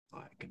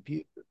My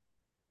computer.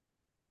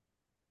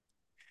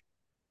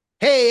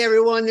 Hey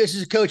everyone, this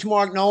is Coach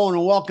Mark Nolan,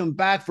 and welcome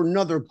back for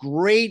another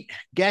great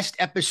guest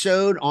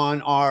episode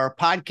on our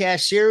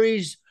podcast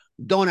series,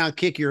 Don't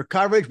Outkick Your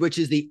Coverage, which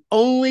is the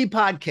only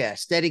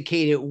podcast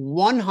dedicated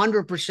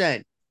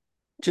 100%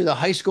 to the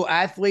high school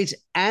athletes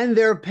and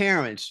their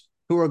parents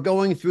who are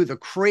going through the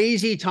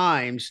crazy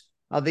times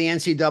of the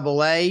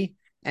NCAA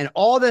and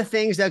all the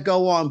things that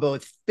go on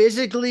both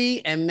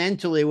physically and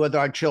mentally with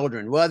our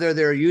children, whether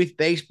they're youth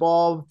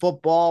baseball,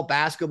 football,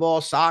 basketball,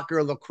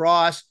 soccer,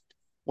 lacrosse,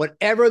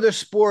 whatever the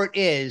sport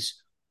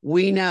is.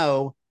 We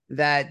know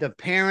that the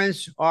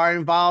parents are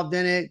involved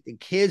in it, the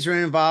kids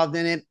are involved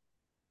in it.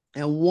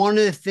 And one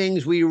of the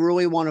things we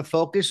really want to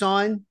focus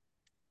on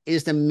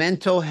is the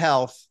mental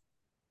health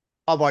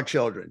of our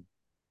children.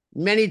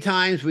 Many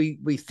times we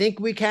think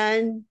we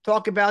can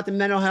talk about the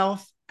mental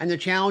health and the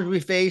challenge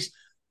we face,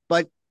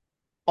 but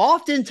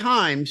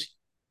oftentimes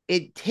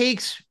it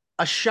takes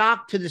a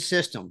shock to the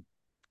system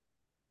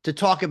to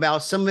talk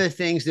about some of the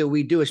things that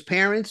we do as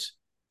parents,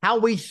 how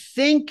we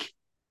think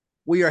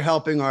we are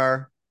helping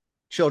our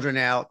children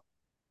out,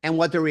 and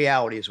what the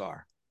realities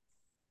are.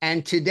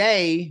 And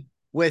today,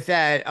 with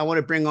that, I want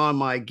to bring on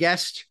my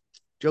guest,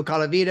 Joe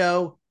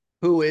Colavito,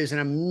 who is an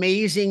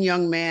amazing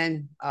young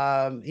man.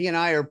 He and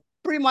I are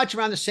pretty much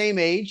around the same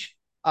age.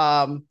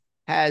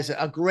 Has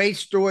a great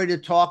story to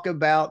talk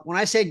about. When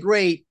I say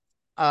great,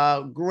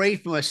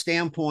 great from a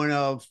standpoint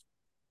of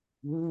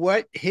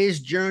what his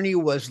journey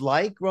was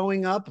like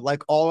growing up,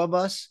 like all of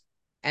us,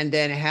 and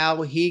then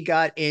how he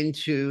got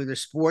into the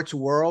sports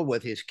world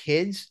with his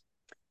kids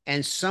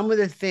and some of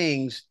the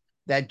things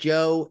that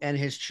Joe and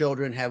his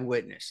children have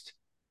witnessed.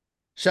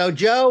 So,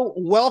 Joe,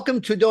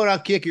 welcome to Don't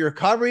Outkick Your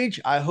Coverage.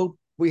 I hope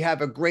we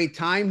have a great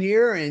time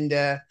here,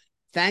 and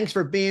thanks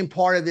for being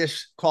part of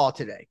this call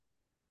today.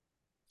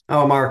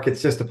 Oh, Mark,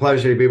 it's just a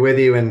pleasure to be with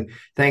you, and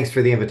thanks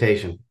for the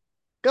invitation.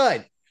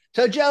 Good.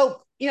 So,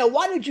 Joe,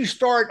 why did you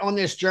start on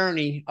this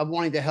journey of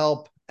wanting to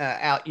help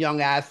out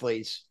young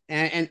athletes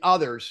and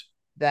others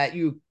that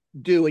you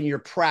do in your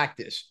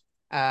practice?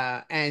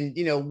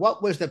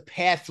 What was the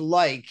path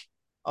like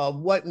of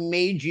what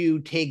made you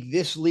take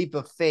this leap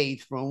of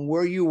faith from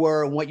where you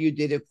were and what you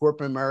did at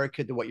corporate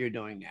America to what you're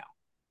doing now?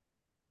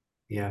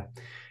 Yeah.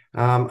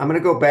 I'm going to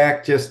go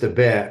back just a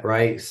bit,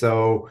 right?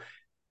 So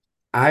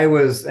I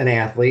was an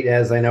athlete,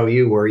 as I know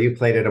you were. You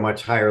played at a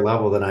much higher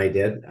level than I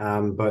did,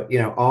 but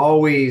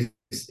always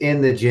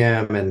in the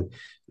gym and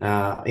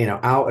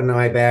out in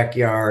my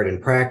backyard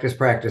and practice,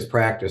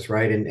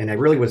 right? And I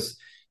really was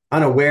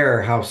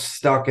unaware how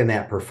stuck in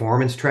that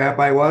performance trap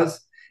I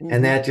was. And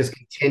Mm-hmm. that just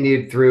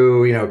continued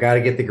through, got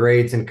to get the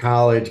grades in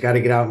college, got to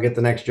get out and get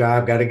the next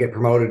job, got to get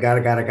promoted,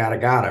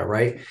 gotta,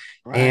 right?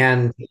 Right.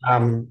 And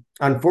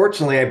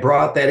unfortunately, I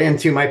brought that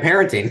into my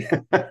parenting.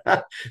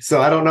 So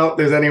I don't know if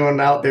there's anyone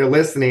out there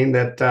listening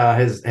that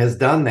has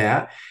done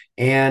that.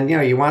 And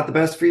you want the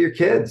best for your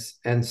kids,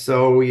 and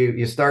so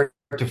you start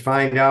to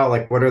find out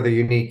like what are the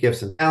unique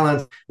gifts and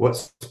talents, what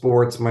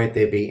sports might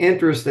they be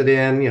interested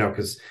in,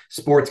 because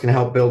sports can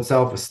help build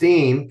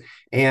self-esteem.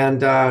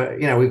 And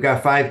we've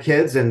got 5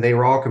 kids, and they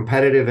were all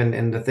competitive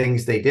in the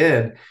things they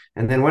did.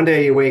 And then one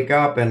day you wake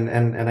up,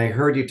 and I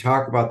heard you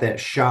talk about that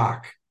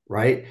shock,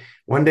 right?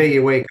 One day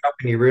you wake up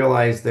and you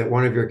realize that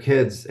one of your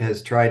kids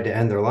has tried to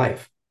end their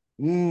life.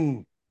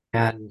 Mm.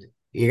 And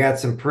you got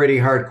some pretty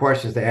hard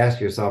questions to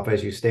ask yourself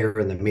as you stare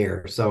in the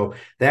mirror. So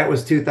that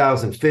was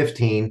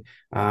 2015.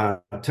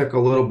 Took a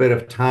little bit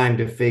of time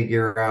to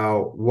figure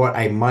out what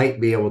I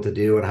might be able to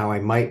do and how I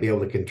might be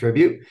able to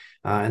contribute.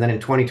 And then in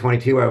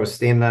 2022, I was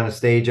standing on a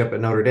stage up at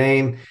Notre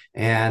Dame,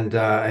 and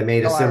I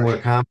made a Go similar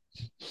Irish. comment.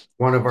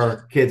 One of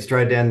our kids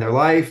tried to end their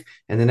life.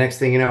 And the next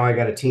thing you know, I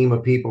got a team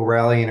of people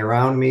rallying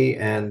around me.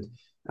 And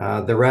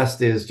the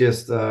rest is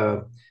just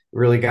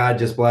really God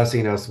just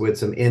blessing us with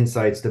some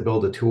insights to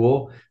build a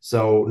tool.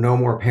 So no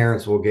more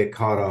parents will get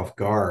caught off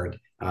guard.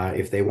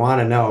 If they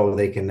want to know,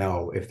 they can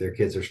know if their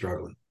kids are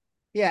struggling.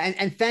 Yeah,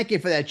 and thank you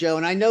for that, Joe.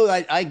 And I know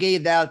I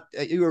gave that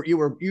you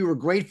were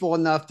grateful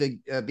enough to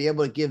be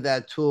able to give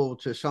that tool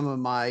to some of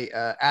my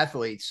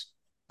athletes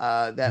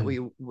that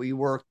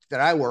Mm.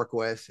 I work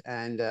with,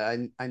 and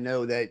I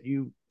know that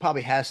you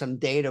probably have some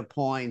data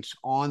points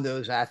on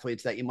those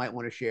athletes that you might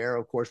want to share.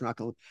 Of course, we're not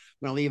going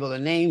to leave all the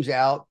names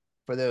out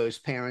for those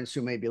parents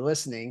who may be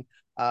listening,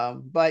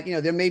 but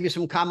there may be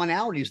some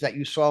commonalities that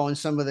you saw in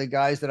some of the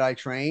guys that I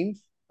trained,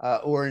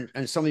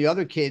 and some of the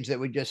other kids that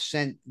we just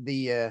sent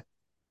the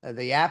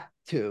app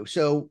to.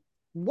 So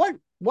what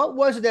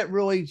was it that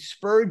really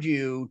spurred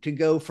you to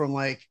go from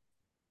like,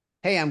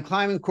 hey, I'm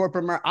climbing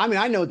corporate I mean,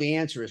 I know the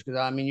answer is because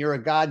I mean you're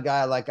a God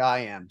guy like I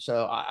am.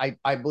 So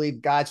I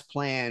believe God's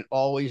plan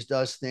always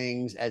does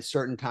things at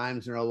certain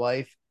times in our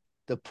life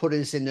to put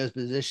us in those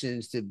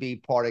positions to be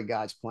part of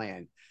God's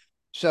plan.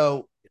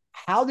 So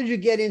how did you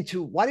get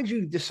into why did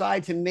you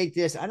decide to make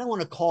this? I don't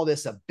want to call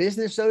this a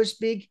business, so to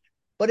speak,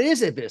 but it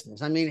is a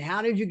business. I mean,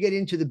 how did you get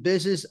into the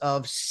business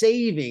of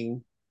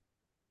saving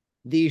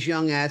these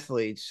young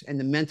athletes and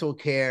the mental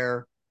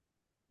care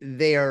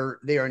they are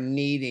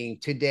needing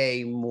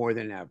today more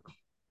than ever?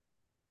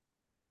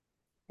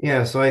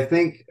 Yeah, so I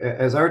think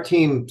as our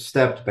team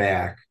stepped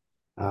back,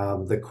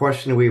 the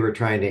question we were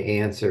trying to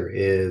answer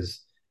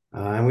is,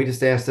 and we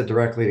just asked it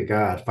directly to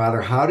God,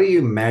 Father, how do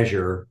you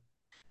measure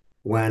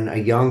when a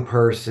young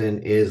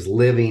person is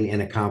living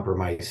in a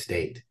compromised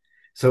state?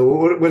 So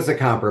what was a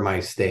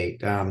compromised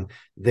state?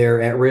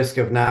 They're at risk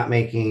of not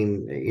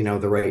making,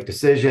 the right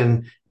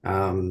decision.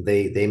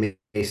 They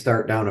may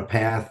start down a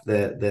path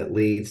that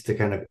leads to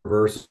kind of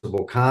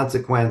reversible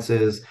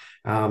consequences.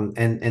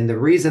 And the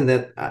reason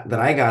that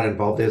I got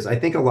involved is I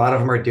think a lot of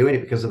them are doing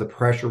it because of the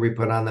pressure we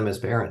put on them as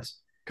parents.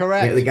 They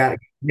Correct. got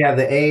to have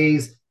the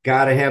A's,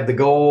 got to have the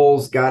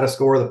goals, got to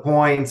score the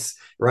points,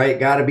 right?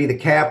 Got to be the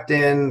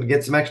captain,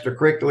 get some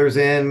extracurriculars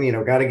in,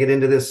 got to get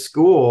into this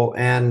school.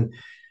 And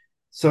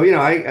so,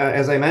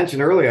 as I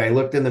mentioned earlier, I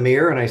looked in the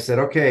mirror and I said,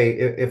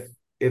 okay,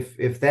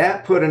 if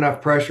that put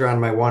enough pressure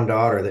on my one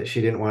daughter that she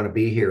didn't want to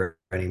be here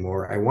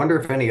anymore, I wonder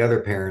if any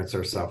other parents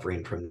are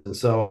suffering from this. And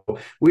so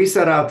we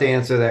set out to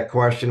answer that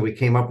question. We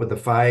came up with the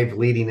 5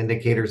 leading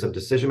indicators of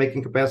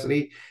decision-making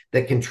capacity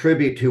that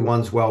contribute to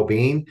one's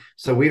well-being.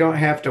 So we don't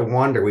have to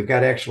wonder. We've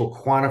got actual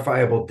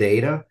quantifiable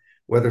data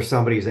whether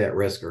somebody's at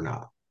risk or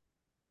not.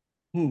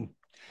 Hmm.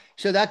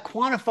 So that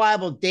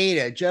quantifiable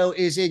data, Joe,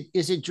 is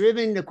it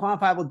driven, the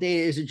quantifiable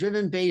data, is it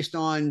driven based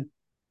on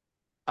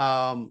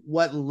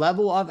what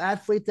level of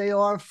athlete they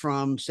are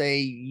from, say,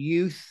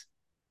 youth,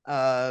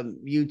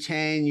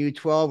 U10,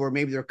 U12, or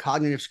maybe their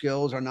cognitive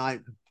skills are not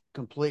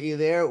completely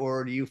there,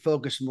 or do you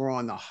focus more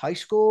on the high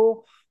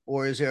school,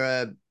 or is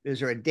there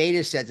a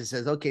data set that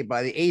says, okay,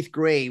 by the 8th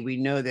grade, we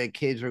know that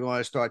kids are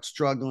going to start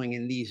struggling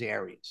in these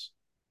areas?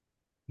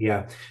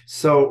 Yeah.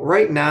 So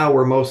right now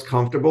we're most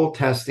comfortable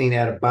testing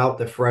at about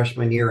the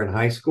freshman year in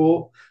high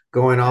school,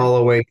 going Okay. all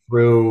the way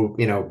through,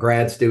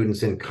 grad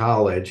students in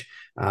college.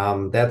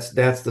 That's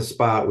the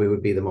spot we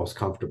would be the most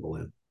comfortable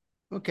in.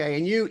 Okay,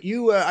 and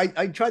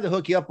I tried to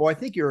hook you up, or I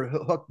think you're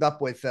hooked up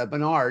with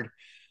Bernard,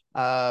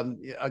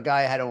 a guy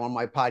I had on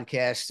my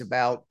podcast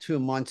about 2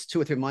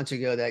 or 3 months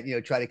ago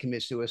that tried to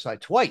commit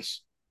suicide twice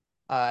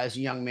as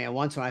a young man.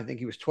 Once when I think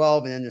he was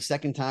 12, and then the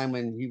second time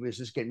when he was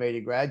just getting ready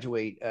to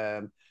graduate,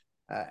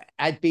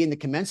 at being the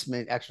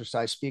commencement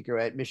exercise speaker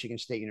at Michigan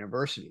State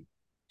University.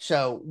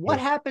 So, what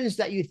Yeah. happens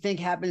that you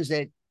think happens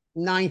at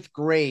ninth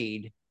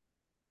grade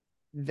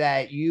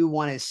that you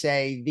want to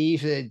say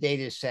these are the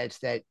data sets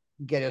that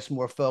get us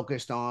more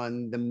focused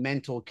on the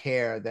mental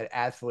care that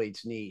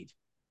athletes need?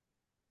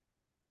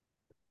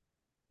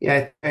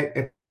 Yeah,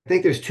 I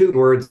think there's 2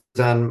 words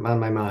on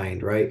my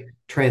mind, right?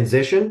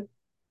 Transition.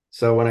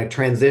 So when I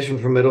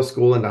transitioned from middle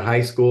school into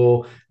high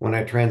school, when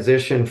I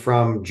transitioned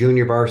from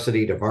junior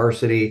varsity to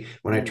varsity,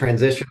 when I Mm,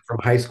 transitioned from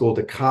high school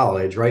to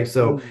college, right?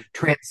 So mm.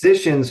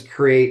 transitions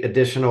create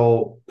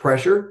additional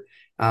pressure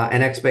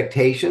and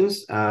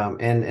expectations, and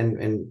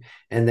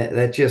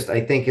that just I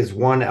think is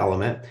one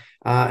element.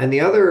 And the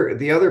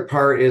other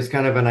part is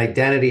kind of an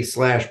identity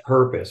slash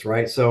purpose,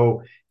 right?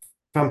 So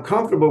if I'm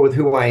comfortable with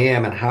who I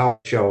am and how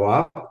I show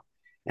up,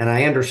 and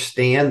I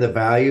understand the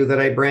value that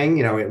I bring,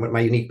 with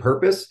my unique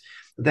purpose,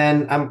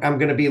 then I'm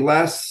going to be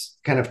less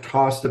kind of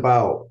tossed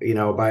about,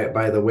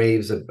 by the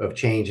waves of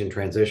change and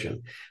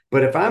transition.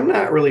 But if I'm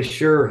not really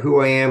sure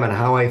who I am and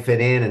how I fit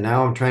in, and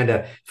now I'm trying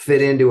to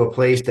fit into a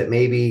place that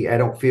maybe I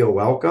don't feel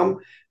welcome,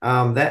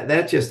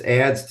 that just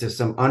adds to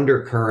some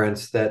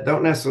undercurrents that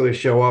don't necessarily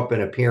show up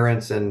in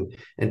appearance and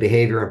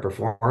behavior and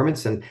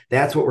performance. And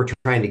that's what we're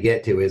trying to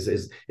get to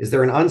is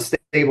there an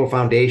unstable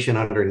foundation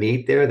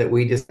underneath there that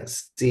we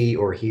just see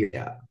or hear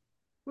yet?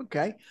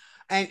 Okay.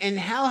 And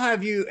how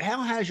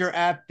has your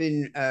app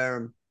been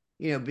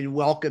been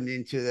welcomed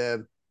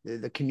into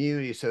the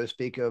community, so to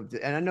speak,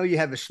 and I know you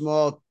have a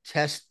small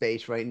test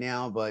base right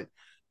now, but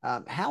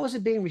how is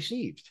it being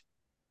received?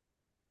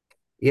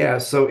 Yeah,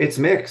 so it's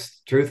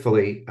mixed,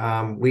 truthfully.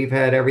 We've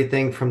had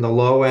everything from the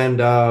low end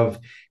of,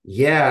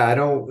 yeah, I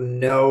don't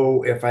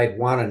know if I'd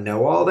want to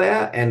know all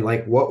that. And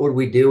like, what would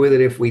we do with it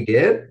if we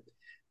did?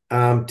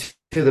 To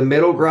the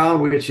middle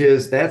ground, which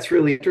is that's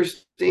really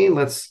interesting.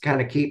 Let's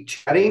kind of keep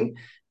chatting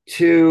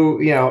to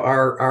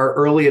our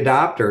early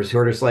adopters who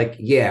are just like,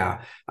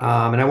 yeah.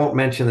 And I won't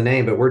mention the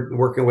name, but we're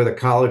working with a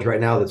college right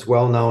now that's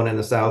well known in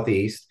the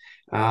Southeast.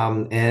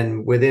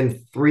 And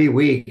within 3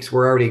 weeks,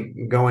 we're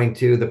already going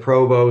to the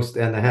provost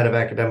and the head of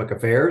academic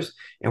affairs,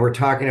 and we're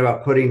talking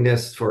about putting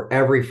this for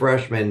every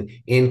freshman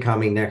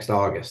incoming next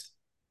August.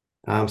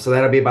 So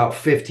that'll be about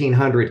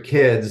 1,500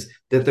 kids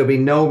that there'll be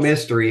no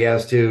mystery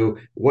as to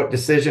what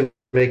decision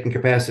making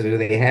capacity do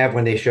they have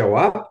when they show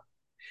up.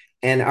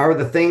 And are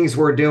the things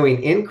we're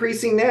doing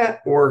increasing that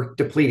or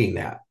depleting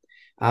that?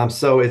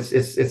 So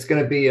it's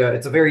going to be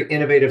it's a very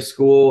innovative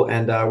school,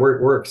 and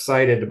we're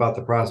excited about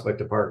the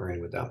prospect of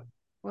partnering with them.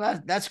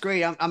 Well, that's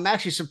great. I'm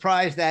actually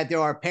surprised that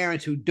there are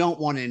parents who don't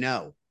want to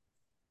know.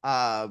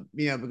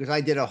 Because I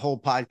did a whole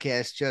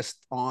podcast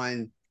just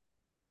on,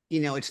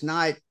 it's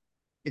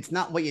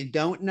not what you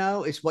don't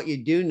know, it's what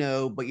you do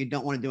know, but you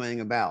don't want to do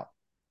anything about.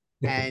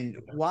 And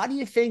why do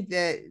you think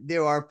that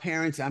there are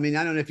parents? I mean,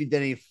 I don't know if you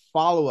did any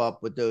follow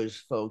up with those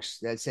folks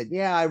that said,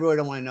 yeah, I really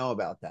don't want to know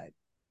about that.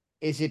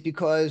 Is it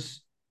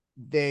because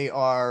they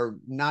are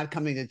not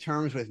coming to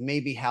terms with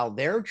maybe how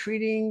they're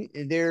treating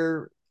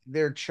their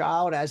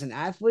child as an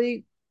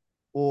athlete,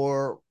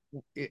 or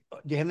do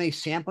you have any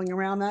sampling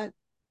around that?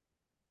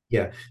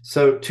 Yeah.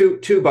 So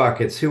two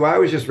buckets. Who I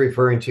was just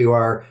referring to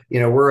are,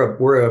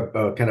 we're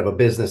a kind of a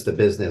business to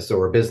business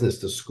or a business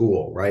to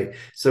school, right?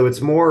 So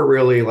it's more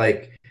really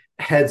like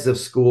heads of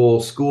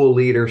school, school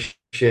leadership,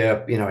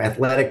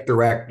 athletic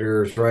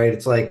directors, right?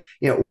 It's like,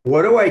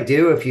 what do I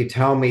do if you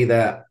tell me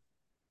that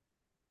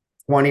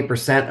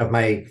 20% of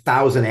my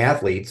 1,000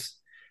 athletes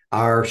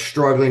are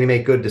struggling to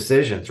make good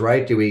decisions,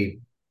 right? Do we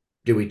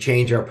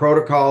change our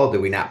protocol?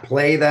 Do we not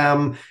play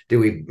them? Do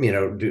we,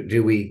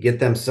 do we get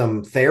them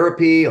some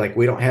therapy? Like,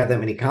 we don't have that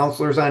many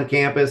counselors on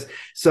campus.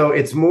 So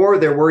it's more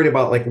they're worried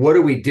about, like, what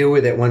do we do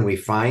with it when we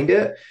find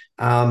it?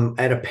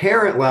 At a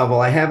parent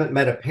level, I haven't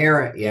met a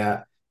parent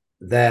yet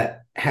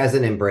that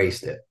hasn't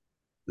embraced it.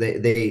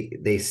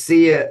 They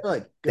see it.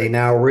 Good, They good.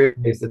 now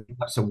realize that they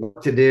have some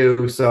work to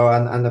do. So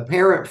on the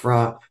parent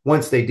front,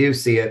 once they do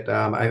see it,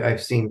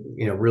 I've seen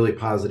really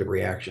positive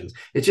reactions.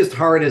 It's just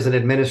hard as an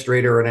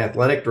administrator or an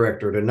athletic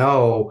director to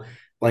know,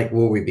 like,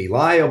 will we be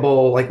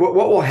liable? Like, what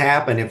will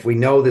happen if we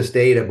know this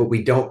data but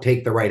we don't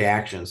take the right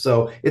action?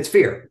 So it's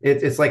fear.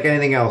 It's like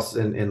anything else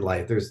in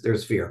life.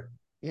 There's fear.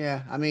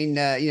 Yeah, I mean,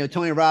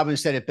 Tony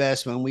Robbins said it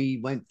best when we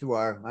went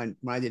through when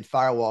I did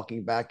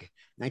firewalking back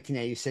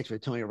 1986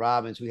 with Tony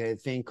Robbins. We had a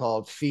thing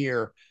called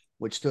fear,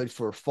 which stood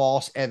for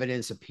false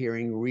evidence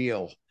appearing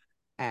real.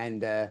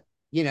 And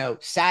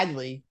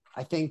sadly,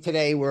 I think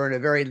today we're in a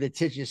very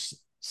litigious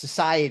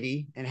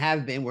society, and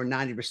have been, where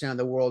 90% of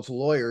the world's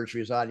lawyers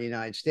reside in the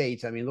United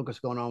States. I mean, look what's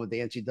going on with the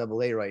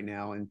NCAA right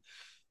now, and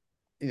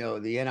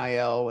the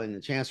NIL and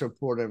the transfer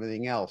report and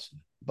everything else.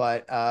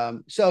 But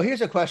so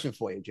here's a question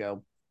for you,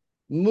 Joe.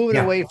 Moving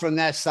Yeah. away from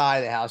that side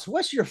of the house,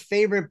 what's your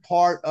favorite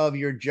part of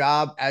your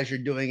job as you're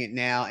doing it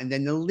now, and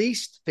then the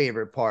least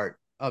favorite part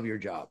of your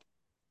job?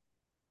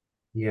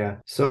 Yeah.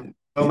 So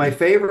my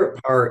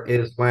favorite part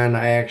is when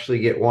I actually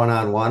get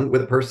one-on-one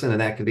with a person,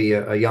 and that could be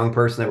a young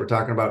person that we're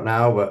talking about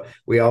now, but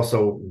we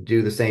also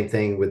do the same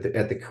thing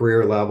at the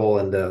career level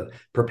and the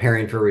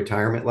preparing for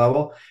retirement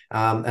level.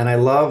 And I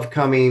love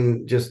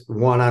coming just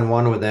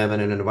one-on-one with them in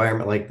an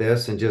environment like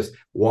this and just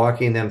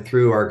walking them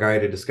through our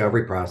guided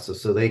discovery process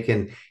so they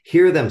can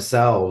hear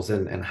themselves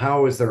and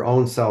how is their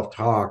own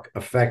self-talk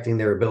affecting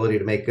their ability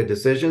to make good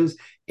decisions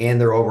and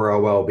their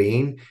overall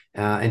well-being.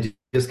 And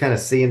just kind of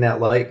seeing that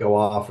light go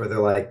off where they're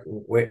like,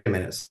 wait a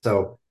minute.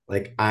 So,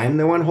 like, I'm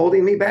the one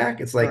holding me back.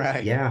 It's like,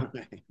 Right, yeah,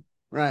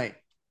 right,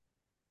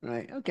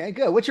 right. Okay,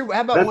 good.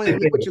 How about that's my what's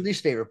favorite. your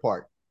least favorite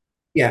part?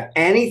 Yeah.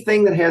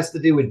 Anything that has to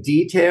do with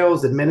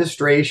details,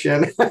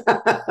 administration.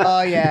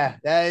 Oh yeah,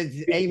 that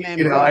is amen,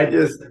 I brother.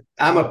 just,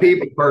 I'm a Amen.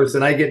 people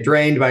person. I get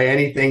drained by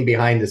anything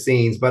behind the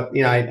scenes, but,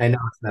 I know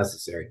it's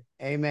necessary.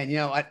 Amen.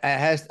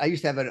 I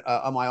used to have it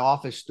on my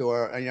office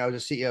door. I was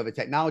a CEO of a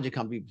technology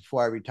company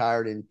before I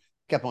retired and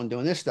kept on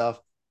doing this stuff.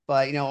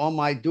 But on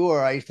my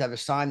door, I used to have a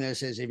sign that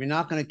says, "If you're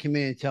not going to come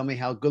in and tell me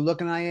how good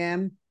looking I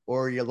am,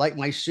 or you like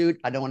my suit,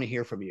 I don't want to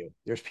hear from you."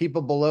 There's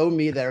people below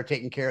me that are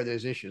taking care of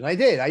those issues. I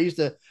did. I used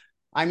to.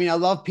 I mean, I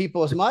love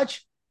people as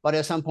much, but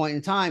at some point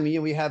in time,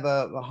 we have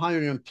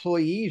 100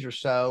 employees or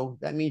so.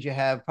 That means you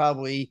have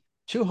probably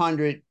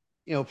 200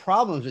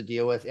 problems to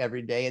deal with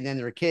every day, and then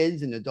there are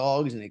kids and the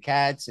dogs and the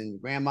cats and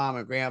grandmom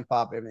and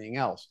grandpop, everything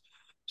else.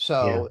 Yeah.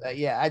 So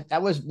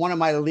that was one of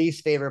my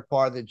least favorite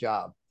part of the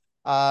job.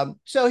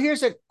 So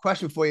here's a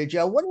question for you,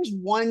 Joe. What is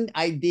one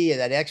idea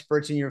that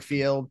experts in your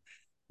field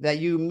that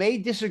you may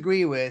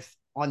disagree with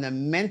on the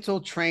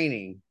mental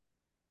training?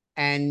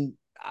 And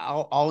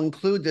I'll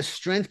include the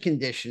strength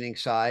conditioning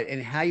side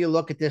and how you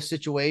look at this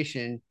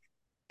situation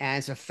and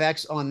its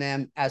effects on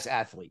them as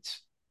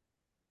athletes.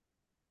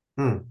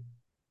 Hmm.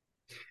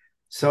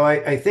 So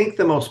I think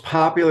the most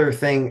popular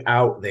thing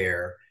out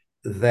there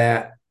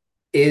that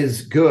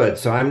is good.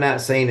 So I'm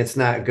not saying it's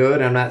not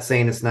good. I'm not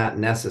saying it's not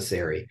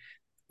necessary.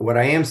 What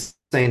I am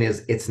saying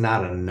is it's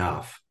not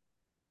enough.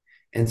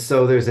 And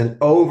so there's an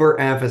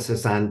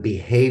overemphasis on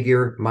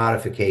behavior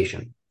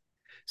modification.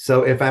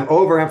 So if I'm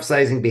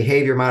overemphasizing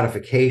behavior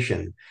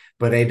modification,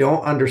 but I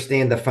don't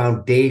understand the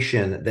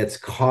foundation that's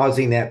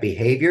causing that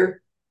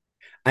behavior,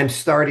 I'm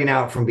starting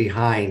out from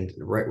behind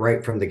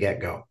right from the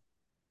get-go.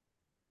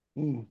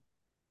 Mm.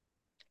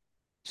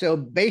 So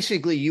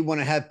basically, you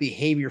want to have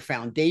behavior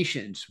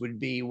foundations would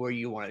be where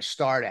you want to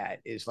start at.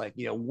 Is like,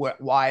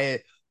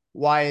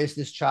 why is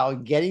this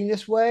child getting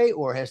this way,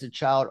 or has the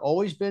child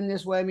always been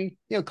this way? I mean,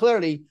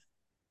 clearly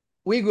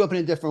we grew up in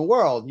a different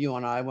world, you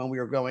and I, when we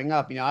were growing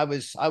up.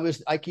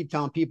 I keep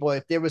telling people,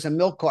 if there was a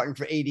milk carton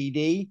for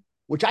ADD,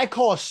 which I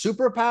call a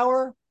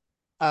superpower,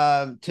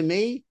 to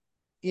me,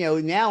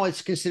 now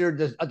it's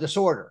considered a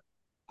disorder.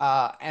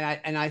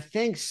 And I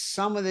think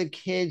some of the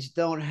kids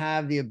don't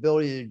have the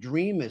ability to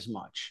dream as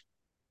much.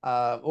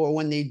 Or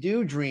when they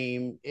do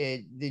dream,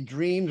 the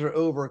dreams are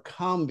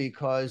overcome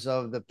because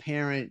of the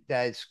parent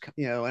that's,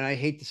 and I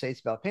hate to say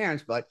it's about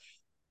parents, but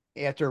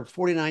after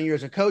 49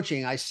 years of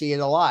coaching, I see it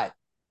a lot.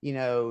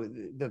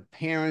 the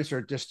parents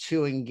are just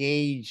too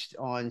engaged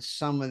on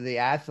some of the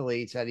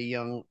athletes at a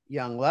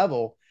young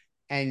level.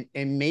 And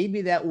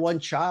maybe that one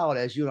child,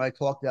 as you and I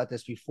talked about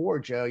this before,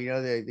 Joe,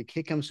 the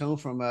kid comes home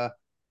from a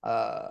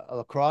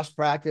lacrosse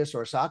practice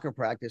or a soccer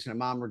practice, and a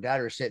mom or dad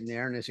are sitting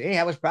there and they say, "Hey,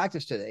 how was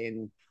practice today?"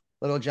 And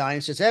little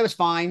Johnny says, "Hey, it was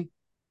fine."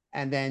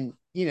 And then,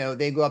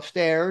 they go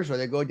upstairs or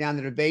they go down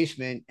to the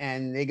basement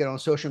and they get on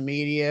social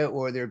media,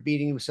 or they're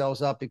beating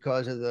themselves up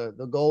because of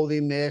the goal they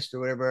missed or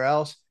whatever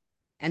else.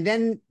 And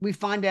then we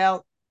find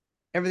out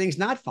everything's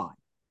not fine.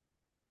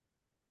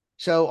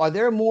 So are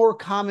there more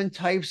common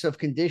types of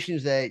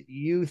conditions that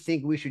you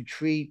think we should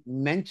treat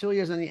mentally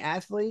as any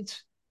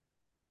athletes,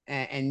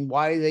 and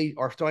why they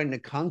are starting to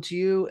come to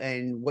you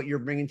and what you're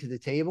bringing to the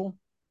table?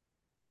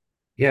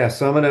 Yeah,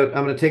 so I'm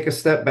gonna take a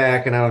step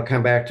back and I'll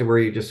come back to where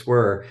you just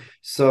were.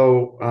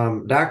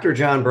 So Dr.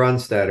 John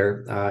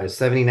Brunstetter is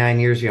 79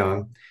 years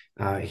young.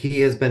 He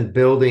has been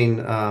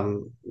building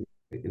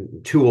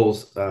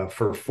tools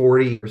for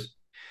 40 years.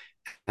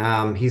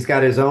 He's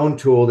got his own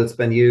tool that's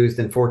been used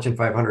in Fortune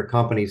 500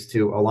 companies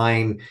to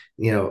align,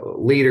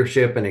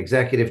 leadership and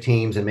executive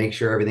teams and make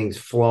sure everything's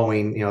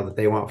flowing, that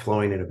they want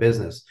flowing in a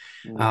business.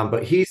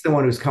 But he's the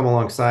one who's come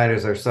alongside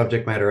as our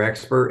subject matter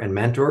expert and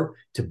mentor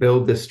to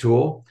build this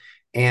tool.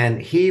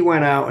 And he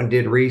went out and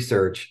did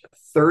research,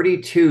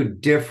 32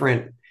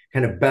 different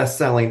kind of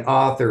best-selling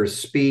authors,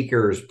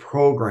 speakers,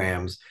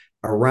 programs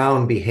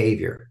around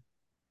behavior.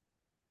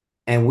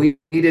 And we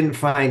didn't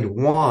find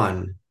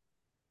one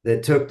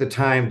that took the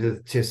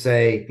time to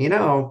say,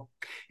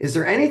 is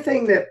there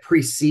anything that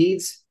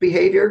precedes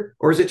behavior,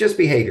 or is it just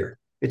behavior?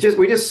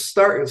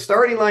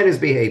 Starting line is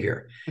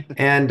behavior.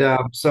 And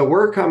so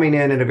we're coming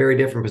in a very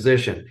different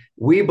position.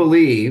 We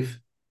believe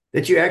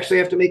that you actually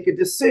have to make a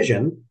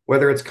decision,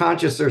 whether it's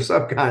conscious or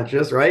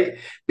subconscious, right?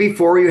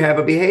 Before you have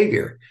a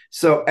behavior.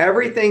 So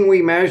everything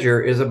we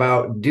measure is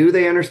about, do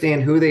they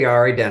understand who they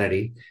are,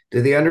 identity?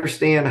 Do they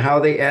understand how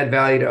they add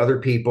value to other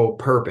people,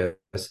 purpose?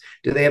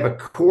 Do they have a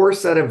core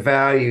set of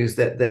values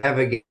that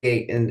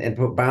navigate and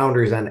put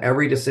boundaries on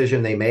every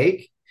decision they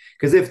make?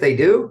 Because if they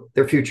do,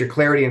 their future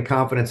clarity and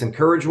confidence and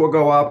courage will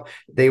go up.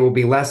 They will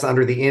be less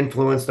under the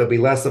influence. They'll be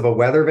less of a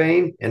weather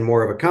vane and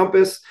more of a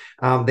compass.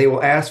 They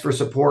will ask for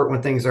support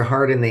when things are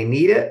hard and they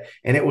need it,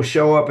 and it will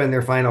show up in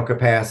their final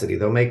capacity.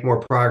 They'll make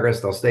more progress.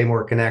 They'll stay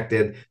more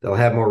connected. They'll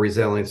have more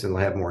resilience, and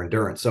they'll have more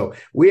endurance. So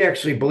we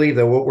actually believe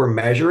that what we're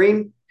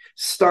measuring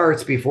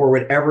starts before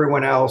what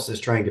everyone else is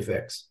trying to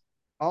fix.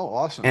 Oh,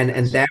 awesome.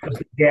 And that was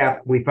the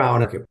gap we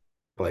found in the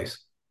place.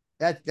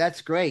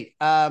 That's great.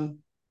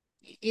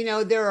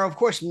 There are, of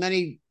course,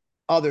 many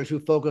others who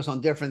focus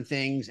on different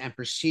things and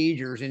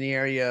procedures in the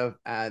area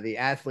of the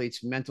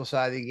athlete's mental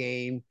side of the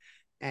game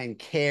and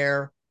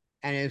care.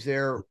 And is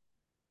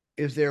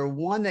there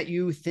one that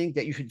you think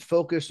that you should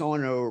focus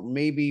on, or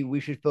maybe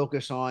we should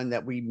focus on,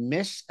 that we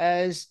miss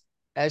as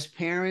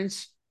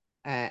parents?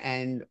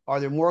 And are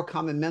there more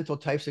common mental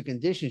types of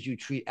conditions you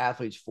treat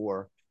athletes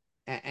for,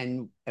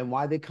 and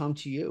why they come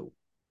to you?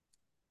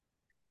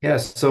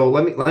 Yes. So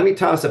let me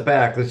toss it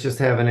back. Let's just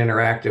have an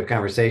interactive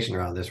conversation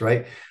around this,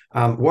 right?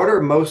 What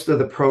are most of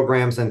the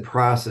programs and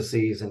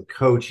processes and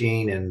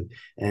coaching and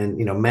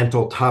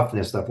mental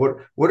toughness stuff?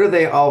 What are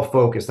they all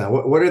focused on?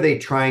 What are they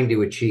trying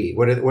to achieve?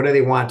 What do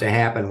they want to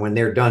happen when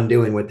they're done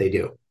doing what they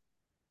do?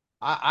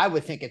 I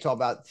would think it's all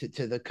about,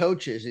 to the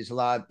coaches, it's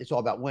all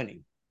about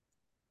winning,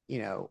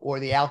 or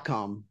the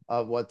outcome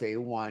of what they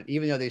want.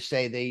 Even though they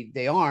say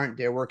they aren't,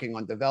 they're working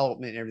on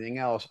development and everything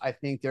else. I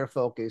think their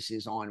focus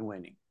is on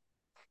winning.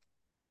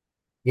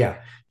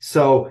 Yeah.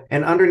 So,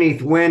 and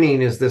underneath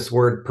winning is this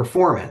word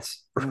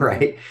performance,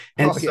 right?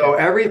 And so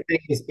everything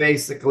is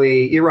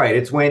basically, you're right,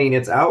 it's winning,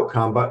 it's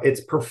outcome, but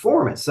it's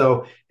performance.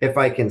 So if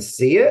I can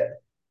see it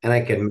and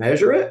I can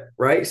measure it,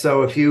 right?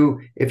 So if you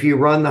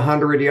run the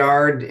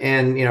 100-yard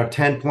and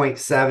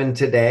 10.7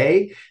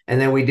 today,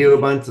 and then we do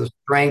a bunch of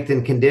strength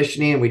and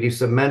conditioning, and we do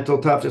some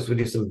mental toughness, we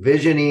do some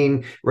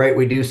visioning, right?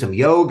 We do some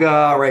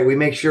yoga, right? We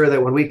make sure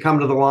that when we come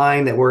to the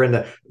line that we're in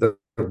the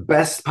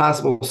best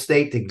possible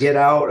state to get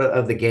out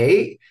of the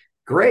gate.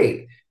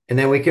 Great. And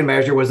then we can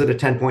measure, was it a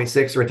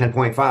 10.6 or a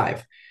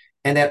 10.5?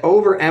 And that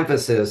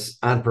overemphasis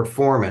on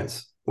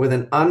performance with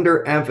an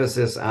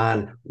underemphasis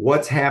on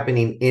what's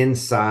happening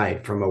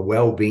inside from a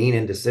well-being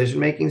and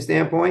decision-making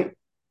standpoint,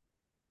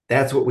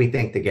 that's what we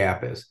think the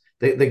gap is.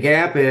 The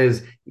gap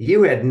is,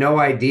 you had no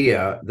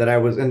idea that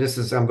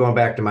I'm going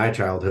back to my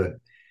childhood.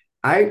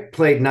 I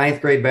played ninth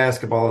grade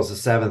basketball as a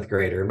seventh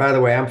grader. And by the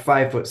way, I'm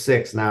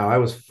 5'6" now. I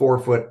was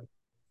 4'10"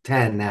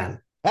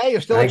 then. Hey,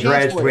 you're still a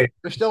chance for it.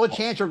 There's still a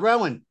chance you're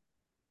growing.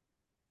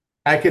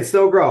 I could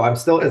still grow.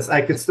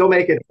 I could still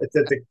make it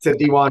to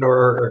D-1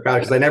 or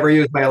college, because I never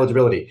used my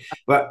eligibility.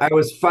 But I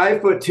was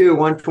 5'2",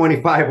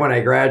 125 when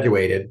I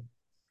graduated.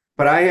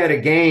 But I had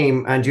a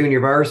game on junior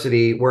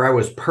varsity where I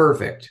was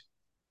perfect.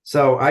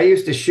 So I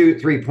used to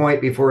shoot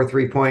 3-point before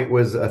 3-point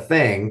was a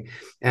thing.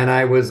 And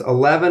I was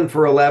 11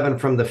 for 11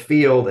 from the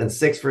field and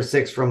 6 for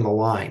 6 from the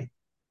line.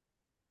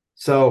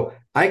 So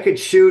I could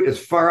shoot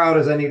as far out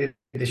as I needed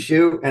to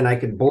shoot, and I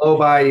could blow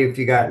by you if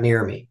you got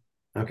near me.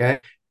 Okay.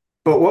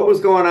 But what was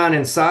going on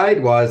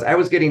inside was I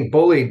was getting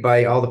bullied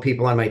by all the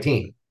people on my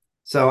team.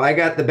 So I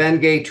got the Ben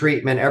Gay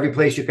treatment, every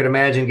place you could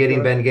imagine getting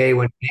Sure. Ben Gay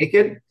when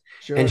naked,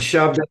 and Sure.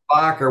 shoved in the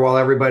locker while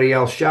everybody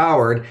else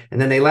showered. And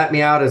then they let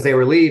me out as they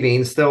were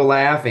leaving, still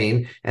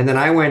laughing. And then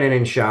I went in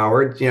and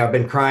showered. I've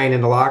been crying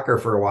in the locker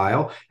for a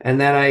while. And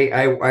then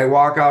I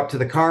walk out to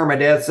the car. My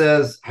dad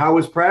says, "How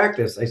was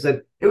practice?" I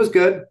said, "It was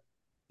good."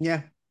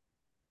 Yeah.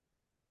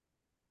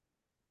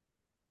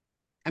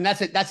 And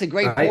that's a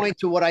great Right. point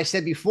to what I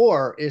said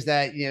before, is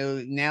that,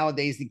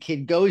 nowadays the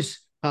kid goes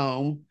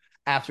home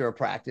after a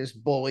practice,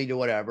 bullied or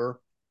whatever,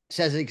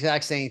 says the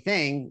exact same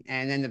thing.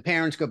 And then the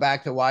parents go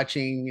back to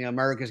watching,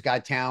 America's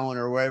Got Talent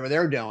or whatever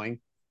they're doing.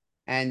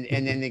 And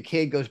then the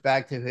kid goes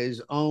back to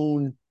his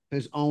own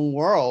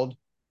world.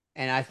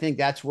 And I think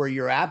that's where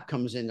your app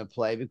comes into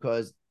play,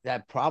 because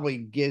that probably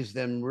gives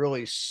them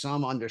really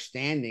some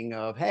understanding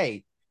of,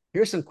 hey,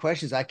 here's some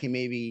questions I can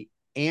maybe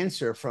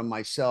answer from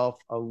myself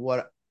of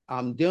what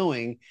I'm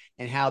doing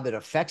and how that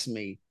affects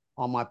me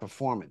on my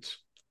performance.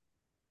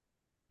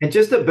 And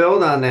just to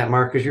build on that,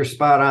 Mark, because you're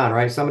spot on,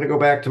 right? So I'm going to go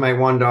back to my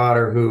one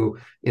daughter who,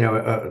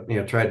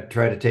 tried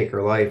to take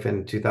her life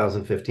in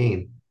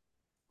 2015.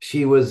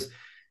 She was,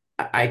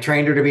 I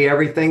trained her to be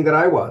everything that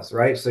I was,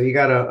 right? So you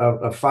got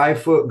a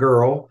 5 foot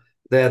girl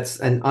that's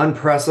an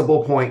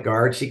unpressable point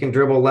guard. She can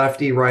dribble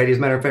lefty, righty. As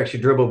a matter of fact, she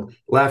dribbled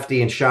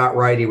lefty and shot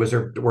righty.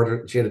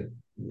 She had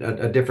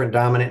a different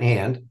dominant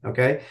hand.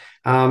 Okay.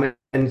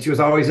 And she was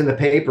always in the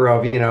paper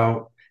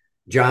of,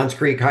 Johns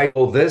Creek High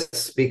School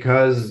this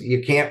because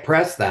you can't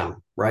press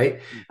them,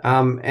 right?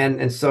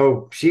 And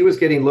so she was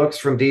getting looks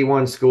from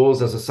D-1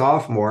 schools as a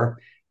sophomore.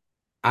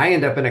 I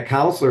end up in a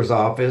counselor's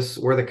office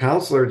where the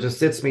counselor just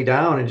sits me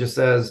down and just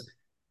says,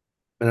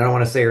 and I don't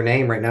want to say her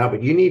name right now,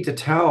 but you need to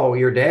tell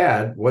your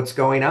dad what's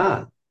going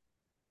on.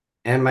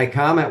 And my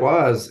comment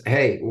was,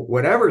 hey,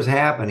 whatever's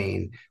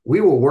happening, we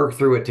will work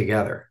through it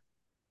together.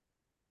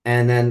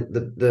 And then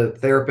the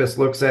therapist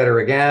looks at her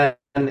again,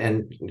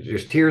 and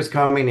there's tears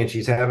coming and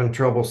she's having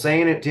trouble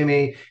saying it to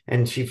me.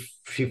 And she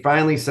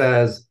finally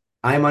says,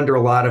 "I'm under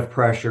a lot of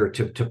pressure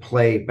to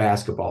play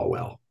basketball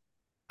well.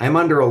 I'm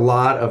under a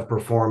lot of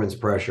performance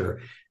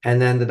pressure."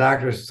 And then the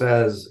doctor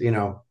says,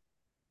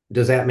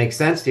 "Does that make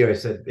sense to you?" I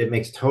said, "It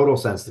makes total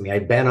sense to me.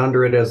 I've been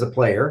under it as a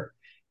player.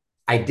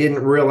 I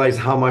didn't realize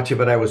how much of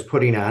it I was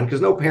putting on,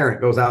 because no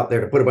parent goes out there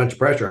to put a bunch of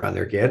pressure on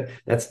their kid.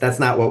 That's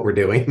not what we're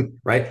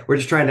doing, right? We're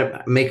just trying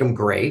to make them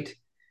great."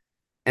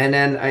 And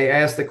then I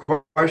asked the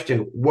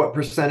question, what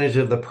percentage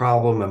of the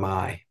problem am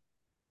I?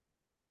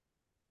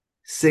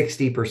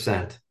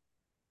 60%.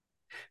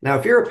 Now,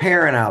 if you're a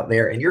parent out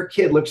there and your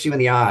kid looks you in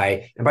the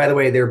eye, and by the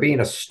way, they're being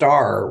a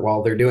star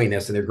while they're doing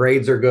this and their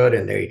grades are good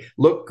and they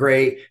look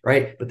great,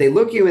 right? But they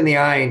look you in the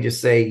eye and just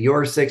say,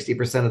 "You're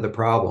 60% of the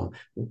problem."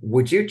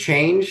 Would you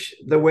change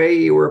the way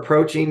you were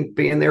approaching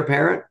being their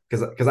parent?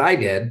 Because I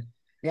did.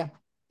 Yeah.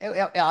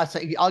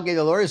 I'll give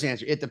the lawyer's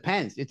answer. It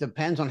depends. It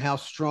depends on how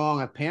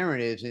strong a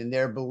parent is in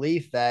their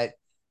belief that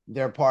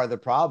they're part of the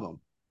problem.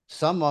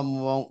 Some of them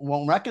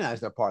won't recognize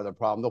they're part of the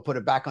problem. They'll put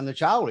it back on the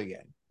child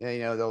again.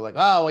 They're like,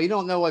 "Oh, well, you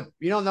don't know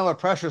what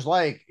pressure's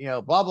like."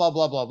 Blah blah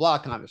blah blah blah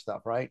kind of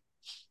stuff, right?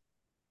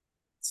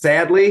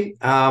 Sadly,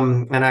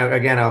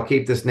 I'll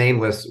keep this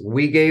nameless.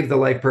 We gave the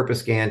life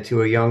purpose scan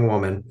to a young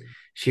woman.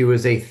 She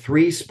was a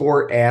 3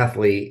 sport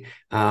athlete,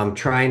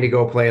 trying to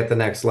go play at the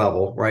next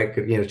level, right?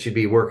 She'd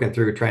be working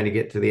through trying to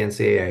get to the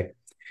NCAA.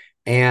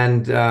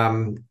 And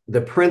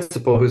the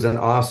principal, who's an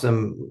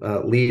awesome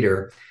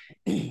leader,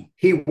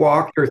 he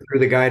walked her through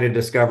the guided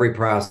discovery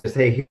process.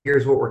 Hey,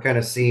 here's what we're kind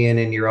of seeing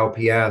in your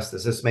LPS.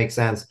 Does this make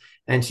sense?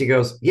 And she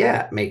goes,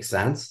 "Yeah, it makes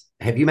sense.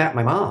 Have you met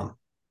my mom?"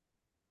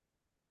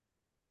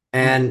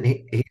 And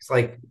he's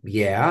like,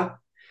 "Yeah."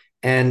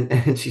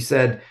 And she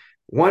said,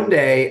 "One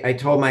day I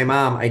told my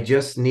mom I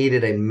just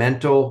needed a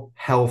mental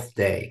health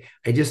day.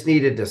 I just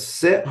needed to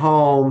sit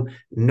home,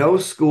 no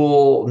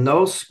school,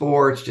 no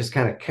sports, just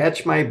kind of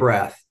catch my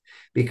breath,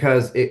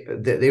 because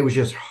it was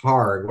just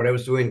hard. What I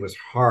was doing was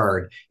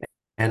hard,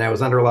 and I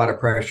was under a lot of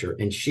pressure."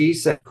 And she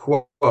said,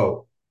 quote,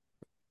 "I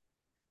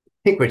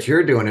think what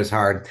you're doing is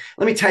hard.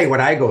 Let me tell you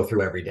what I go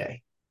through every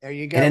day." There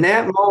you And in go.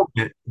 that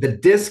moment, the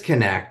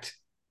disconnect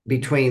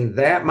between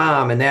that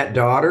mom and that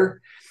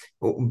daughter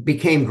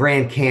became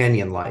Grand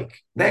Canyon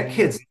like. That Mhm.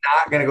 kid's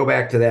not going to go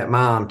back to that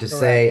mom to Correct.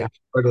 say, "I'm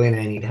struggling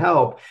and I need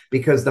help,"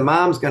 because the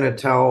mom's going to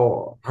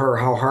tell her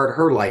how hard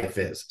her life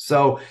is.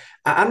 So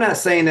I'm not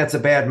saying that's a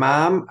bad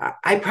mom.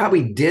 I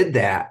probably did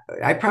that.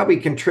 I probably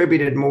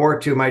contributed more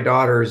to my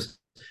daughter's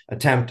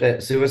attempt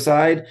at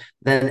suicide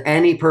than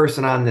any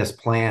person on this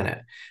planet.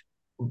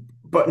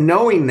 But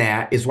knowing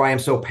that is why I'm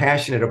so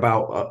passionate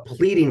about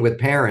pleading with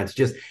parents.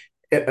 Just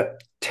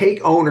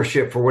take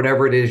ownership for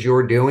whatever it is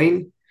you're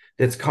doing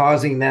that's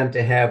causing them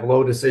to have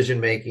low decision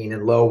making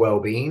and low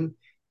well-being,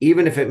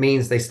 even if it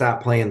means they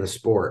stop playing the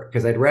sport.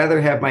 Because I'd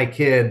rather have my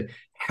kid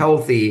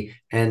healthy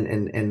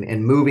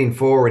and moving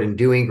forward and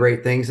doing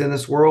great things in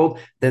this world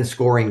than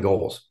scoring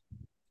goals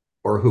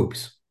or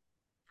hoops.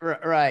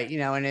 Right.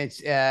 And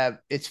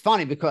it's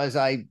funny because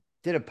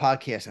did a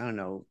podcast, I don't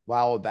know, a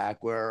while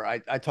back, where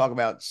I talk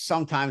about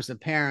sometimes the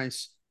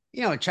parents,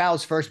 a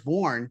child's first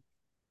born,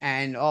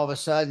 and all of a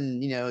sudden,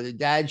 the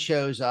dad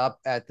shows up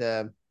at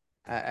the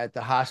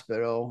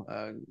hospital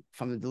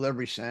from the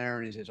delivery center,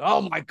 and he says,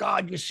 "Oh my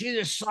God, you see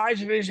the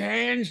size of his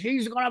hands?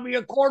 He's going to be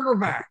a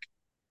quarterback."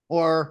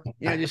 Or,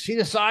 you see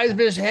the size of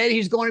his head?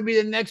 He's going to be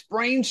the next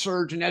brain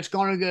surgeon that's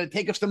going to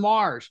take us to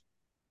Mars.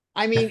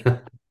 I mean,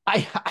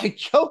 I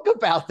joke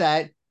about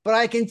that, but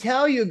I can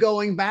tell you,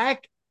 going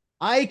back,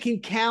 I can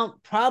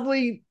count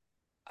probably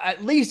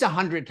at least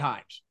 100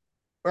 times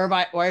where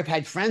I've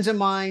had friends of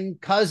mine,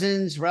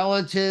 cousins,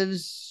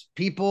 relatives,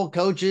 people,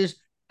 coaches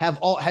have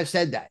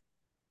said that.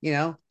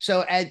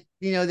 So at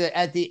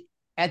the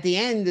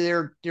end,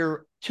 they're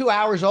 2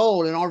 hours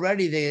old, and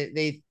already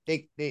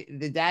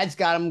the dad's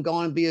got him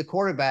going to be a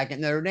quarterback at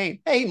Notre Dame.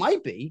 Hey, he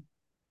might be,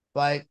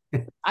 but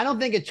I don't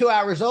think at 2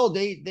 hours old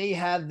they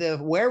have the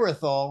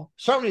wherewithal.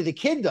 Certainly the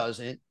kid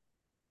doesn't,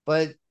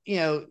 but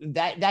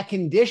that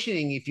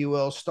conditioning, if you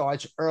will,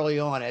 starts early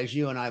on, as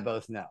you and I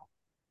both know.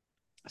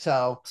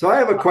 So I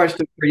have a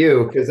question for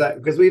you,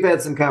 because we've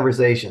had some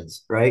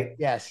conversations, right?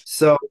 yes.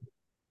 So,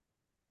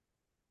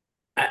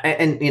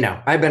 and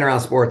I've been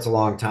around sports a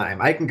long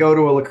time. I can go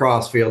to a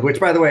lacrosse field, which,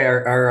 by the way,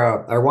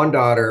 our one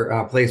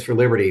daughter plays for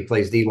Liberty,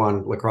 plays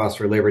D-1 lacrosse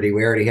for Liberty.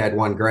 We already had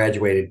one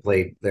graduated,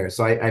 played there.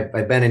 So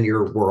I've been in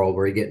your world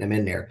where you're getting them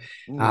in there.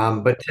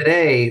 But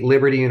today,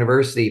 Liberty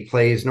University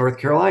plays North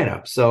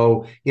Carolina.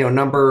 So,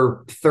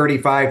 number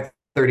 35,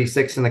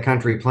 36 in the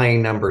country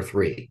playing number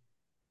 3.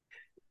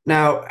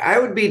 Now, I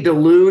would be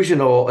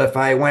delusional if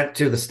I went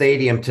to the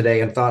stadium today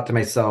and thought to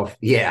myself,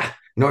 yeah,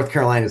 North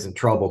Carolina's in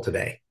trouble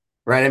today,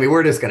 right? I mean,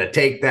 we're just going to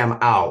take them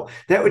out.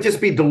 That would just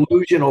be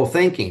delusional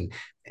thinking.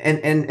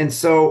 And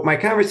so my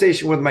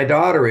conversation with my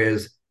daughter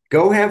is,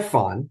 go have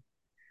fun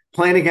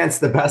playing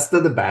against the best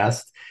of the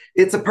best.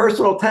 It's a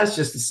personal test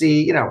just to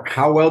see,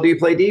 how well do you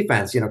play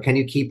defense? Can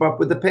you keep up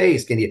with the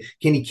pace? Can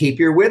you keep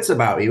your wits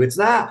about you? It's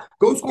not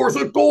go score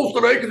 6 goals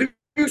today, because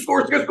you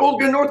score 6 goals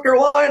against North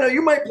Carolina,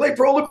 you might play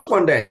pro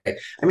one day.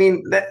 I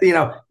mean,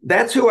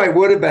 that's who I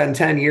would have been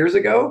 10 years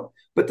ago.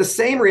 But the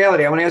same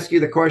reality, I want to ask you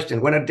the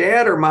question: when a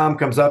dad or mom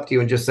comes up to you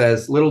and just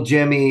says, "Little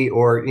Jimmy,"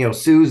 or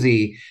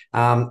Susie,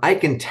 I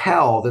can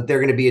tell that they're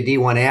going to be a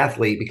D1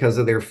 athlete because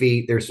of their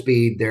feet, their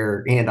speed,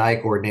 their hand-eye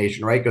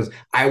coordination, right? Because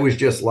I was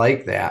just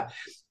like that.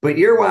 But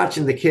you're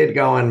watching the kid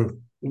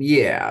going,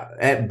 yeah,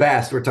 at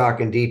best, we're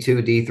talking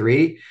D2,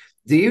 D3.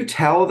 Do you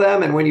tell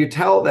them? And when you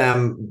tell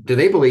them, do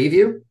they believe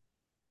you?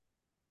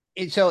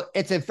 So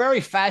it's a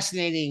very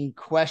fascinating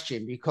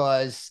question,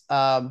 because,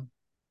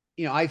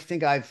 I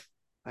think I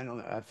don't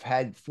know, I've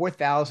had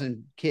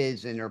 4,000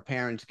 kids and their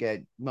parents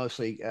get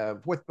mostly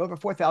over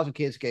 4,000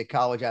 kids get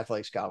college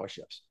athletic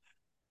scholarships.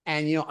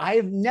 And,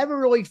 I've never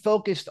really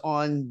focused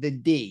on the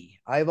D.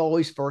 I've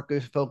always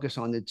focused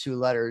on the two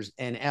letters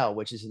NL,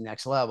 which is the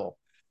next level.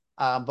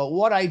 But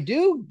what I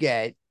do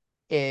get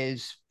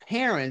is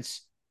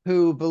parents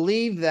who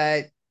believe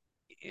that,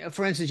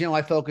 for instance,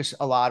 I focus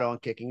a lot on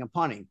kicking and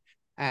punting.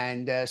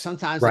 And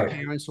sometimes the Right.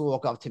 parents will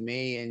walk up to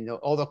me and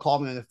they'll call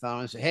me on the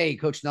phone and say, "Hey,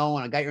 Coach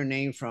Nolan, I got your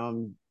name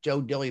from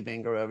Joe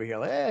Dillybinger over here.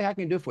 Like, hey, how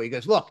can I do for you?" He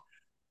goes, "Look,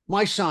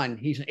 my son,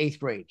 he's in 8th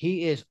grade.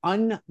 He is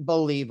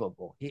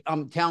unbelievable.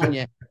 I'm telling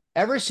you,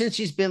 ever since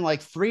he's been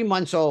like 3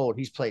 months old,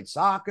 he's played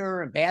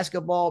soccer and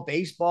basketball,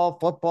 baseball,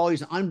 football.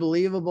 He's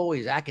unbelievable.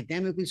 He's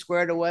academically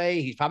squared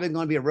away. He's probably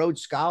going to be a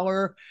Rhodes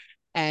Scholar.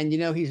 And,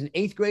 he's in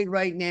 8th grade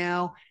right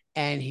now.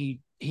 And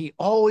he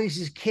always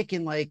is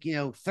kicking like,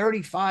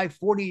 35,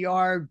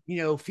 40-yard,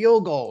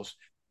 field goals.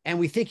 And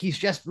we think he's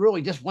just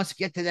really just wants to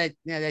get to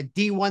that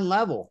D1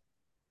 level."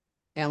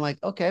 And I'm like,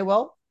 okay,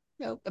 well,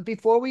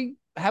 before we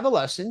have a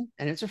lesson,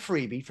 and it's a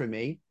freebie for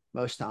me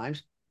most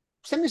times,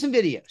 send me some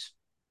videos,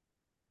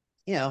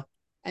 and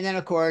then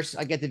of course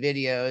I get the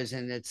videos,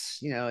 and it's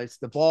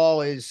the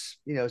ball is,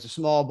 it's a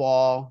small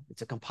ball.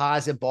 It's a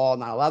composite ball,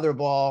 not a leather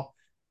ball.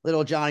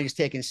 Little Johnny's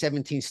taking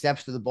 17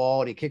 steps to the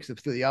ball, and he kicks it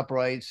through the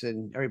uprights,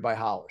 and everybody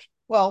hollers.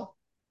 Well,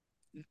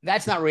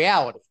 that's not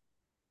reality.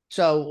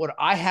 So what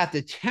I have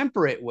to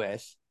temper it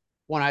with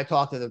when I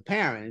talk to the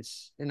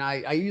parents, and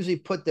I usually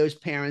put those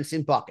parents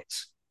in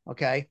buckets.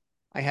 Okay.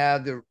 I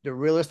have the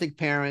realistic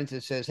parents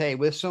that says, "Hey,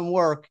 with some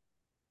work,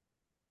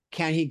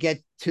 can he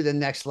get to the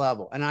next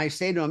level?" And I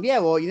say to him, "Yeah,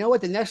 well, you know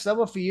what? The next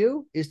level for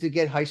you is to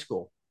get high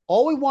school.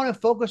 All we want to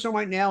focus on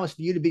right now is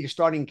for you to be the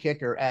starting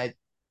kicker at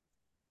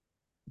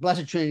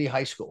Blessed Trinity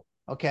High School."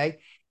 Okay.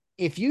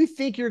 If you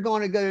think you're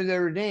going to go to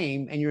Notre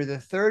Dame and you're the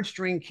third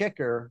string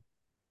kicker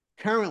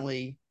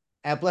currently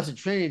at Blessed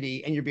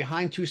Trinity, and you're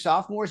behind 2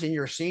 sophomores and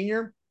you're a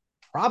senior,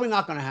 probably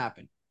not going to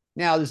happen.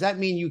 Now, does that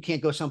mean you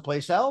can't go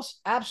someplace else?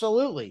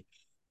 Absolutely.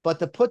 But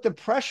to put the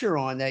pressure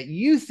on that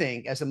you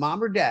think as a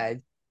mom or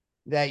dad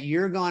that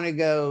you're going to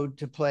go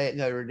to play at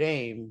Notre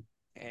Dame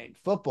and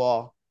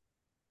football,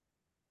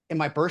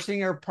 am I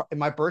bursting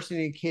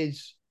a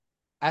kid's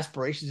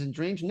aspirations and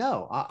dreams?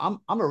 No,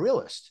 I'm a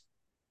realist.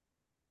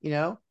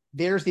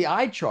 There's the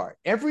eye chart.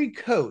 Every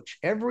coach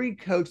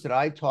that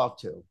I talk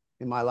to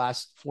in my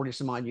last 40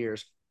 some odd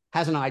years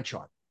has an eye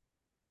chart.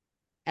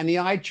 And the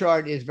eye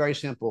chart is very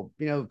simple.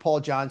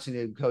 Paul Johnson,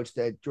 who coached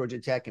at Georgia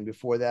Tech, and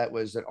before that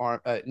was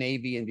at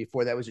Navy, and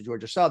before that was at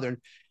Georgia Southern.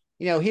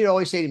 He'd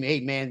always say to me, "Hey,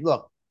 man,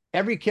 look,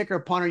 every kicker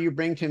punter you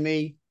bring to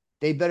me,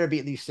 they better be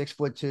at least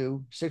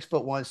 6'2",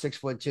 6'1",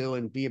 6'2",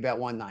 and be about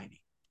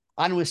 190.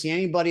 I don't want to see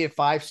anybody at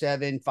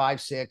 5'7",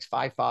 5'6",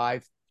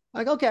 5'5".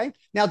 I'm like, okay.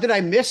 Now, did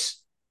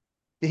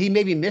he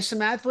maybe miss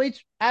some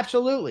athletes?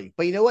 Absolutely.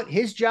 But you know what?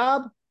 His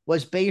job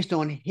was based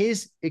on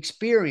his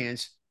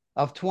experience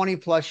of 20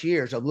 plus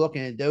years of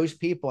looking at those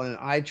people in an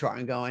eye chart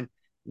and going,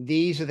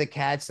 these are the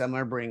cats I'm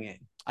going to bring in.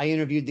 I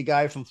interviewed the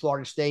guy from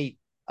Florida State,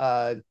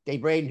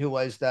 Dave Braden, who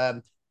was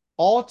the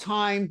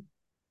all-time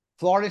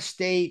Florida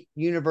State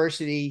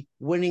University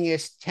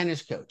winningest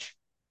tennis coach.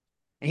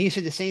 And he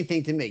said the same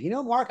thing to me.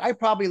 Mark, I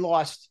probably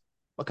lost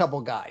a couple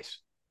of guys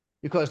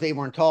because they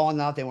weren't tall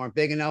enough, they weren't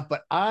big enough,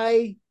 but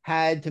I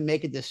had to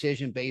make a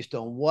decision based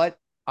on what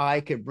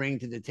I could bring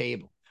to the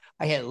table.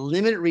 I had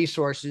limited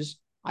resources.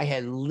 I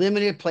had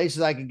limited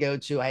places I could go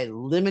to. I had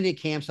limited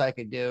camps I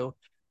could do.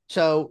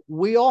 So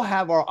we all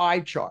have our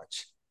eye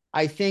charts.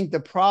 I think the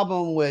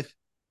problem with,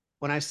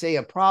 when I say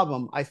a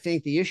problem, I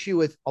think the issue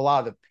with a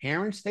lot of the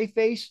parents they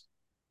face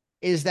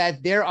is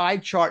that their eye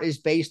chart is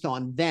based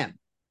on them.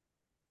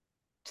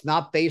 It's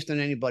not based on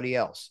anybody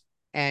else.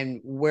 And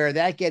where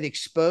that gets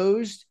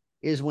exposed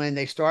is when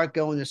they start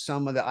going to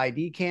some of the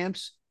ID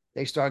camps.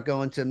 They start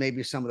going to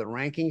maybe some of the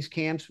rankings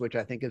camps, which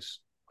I think is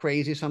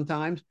crazy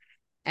sometimes.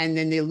 And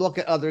then they look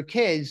at other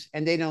kids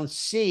and they don't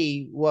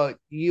see what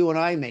you and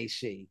I may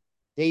see.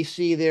 They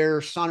see their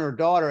son or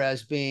daughter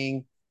as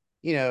being,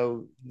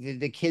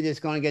 the kid that's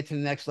going to get to the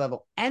next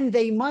level. And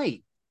they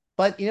might.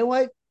 But you know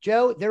what,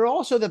 Joe? They're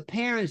also the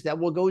parents that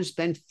will go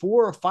spend $400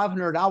 or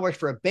 $500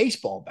 for a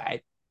baseball bat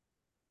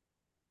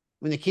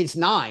when the kid's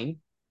 9,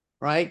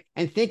 right?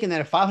 And thinking that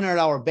a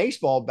 $500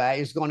 baseball bat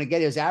is going to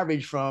get his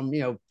average from,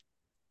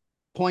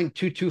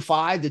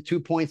 0.225 to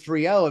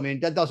 2.30. I mean,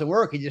 that doesn't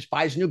work. He just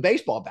buys a new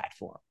baseball bat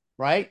for him,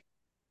 right?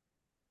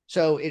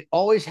 So it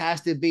always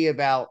has to be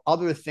about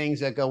other things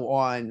that go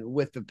on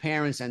with the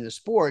parents and the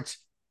sports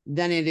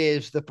than it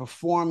is the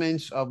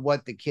performance of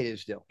what the kid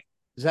is doing.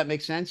 Does that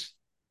make sense?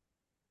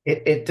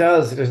 It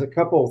does. There's a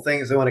couple of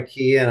things I want to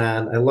key in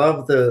on. I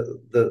love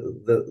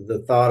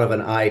the thought of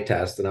an eye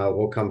test, and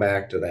we'll come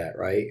back to that,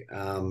 right?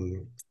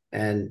 And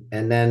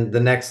then the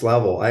next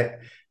level.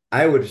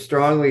 I would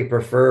strongly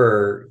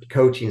prefer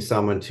coaching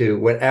someone to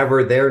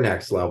whatever their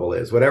next level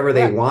is, whatever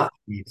they Correct. want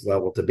the next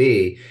level to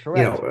be.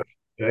 Correct.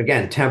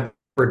 Again,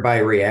 tempered by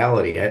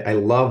reality. I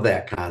love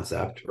that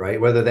concept,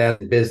 right? Whether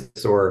that's in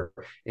business or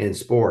in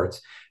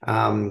sports.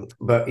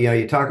 But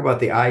you talk about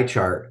the eye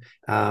chart,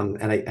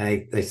 and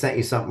I sent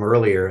you something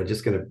earlier. I'm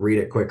just going to read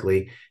it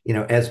quickly.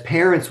 As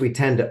parents, we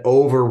tend to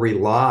over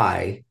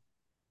rely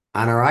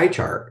on our eye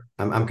chart.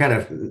 I'm kind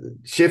of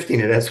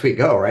shifting it as we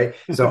go, right?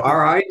 So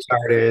our eye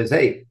chart is,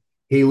 hey,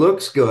 he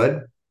looks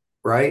good,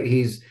 right?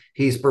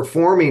 He's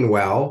performing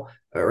well,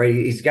 right?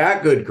 He's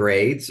got good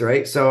grades,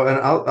 right? So,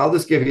 and I'll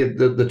just give you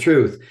the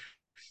truth.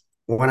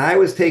 When I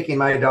was taking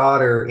my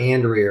daughter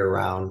Andrea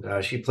around,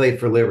 she played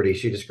for Liberty.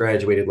 She just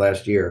graduated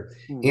last year.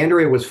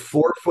 Andrea was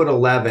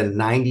 4'11",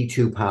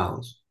 92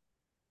 pounds.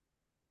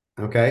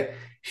 Okay.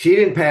 She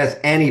didn't pass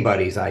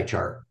anybody's eye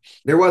chart.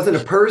 There wasn't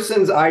a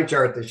person's eye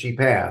chart that she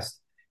passed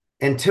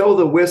until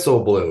the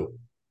whistle blew.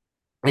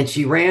 And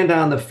she ran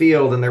down the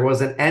field, and there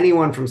wasn't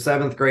anyone from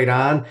 7th grade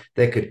on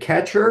that could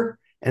catch her.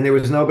 And there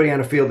was nobody on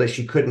the field that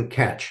she couldn't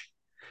catch.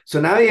 So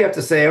now you have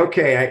to say,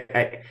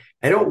 okay,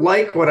 I don't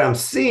like what I'm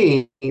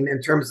seeing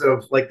in terms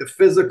of like the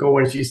physical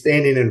when she's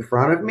standing in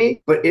front of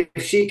me. But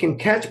if she can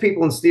catch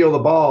people and steal the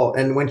ball,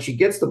 and when she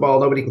gets the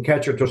ball, nobody can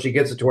catch her until she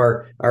gets it to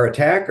our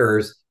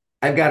attackers,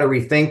 I've got to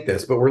rethink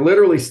this. But we're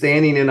literally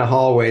standing in a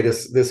hallway.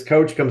 This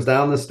coach comes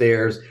down the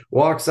stairs,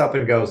 walks up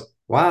and goes,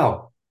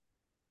 wow,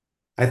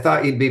 I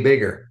thought you'd be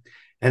bigger.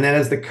 And then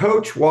as the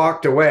coach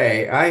walked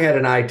away, I had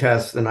an eye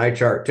test, an eye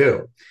chart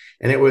too.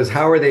 And it was,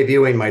 how are they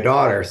viewing my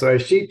daughter? So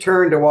as she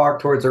turned to walk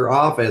towards her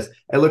office,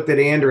 I looked at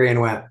Andrea and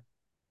went,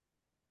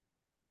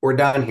 we're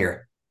done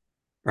here.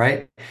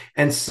 Right.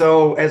 And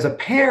so as a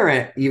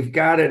parent, you've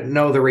got to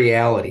know the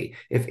reality.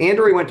 If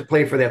Andrea went to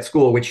play for that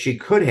school, which she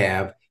could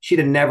have, she'd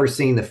have never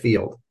seen the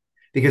field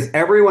because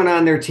everyone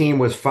on their team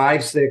was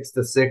 5'6"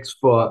 to 6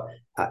 foot,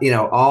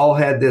 all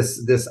had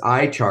this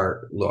eye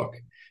chart look.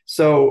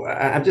 So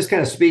I'm just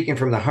kind of speaking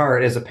from the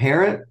heart. As a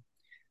parent,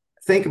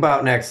 think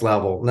about next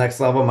level.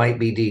 Next level might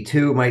be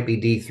D2, might be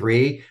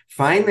D3.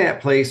 Find that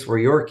place where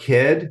your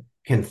kid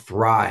can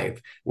thrive,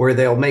 where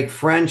they'll make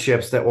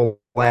friendships that will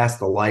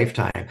last a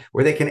lifetime,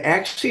 where they can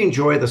actually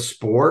enjoy the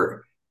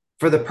sport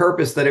for the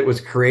purpose that it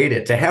was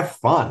created, to have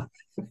fun.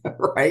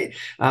 Right.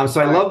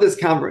 So I love this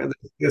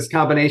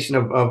combination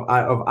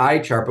of eye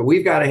chart, but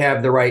we've got to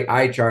have the right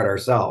eye chart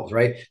ourselves.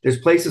 Right. There's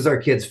places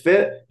our kids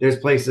fit. There's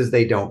places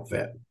they don't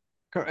fit.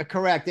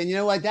 Correct. And you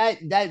know what,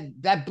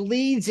 that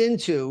bleeds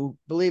into,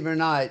 believe it or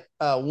not,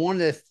 one of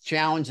the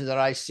challenges that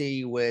I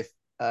see with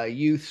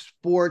youth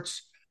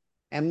sports,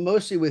 and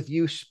mostly with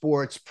youth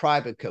sports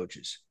private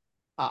coaches.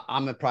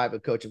 I'm a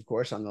private coach, of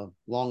course. I'm the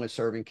longest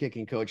serving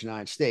kicking coach in the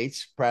United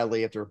States,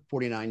 proudly after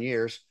 49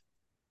 years.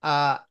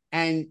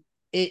 And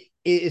it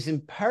is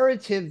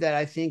imperative that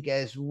I think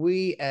as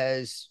we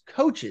as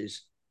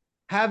coaches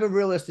have a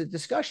realistic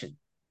discussion.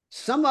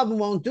 Some of them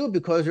won't do it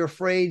because they're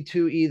afraid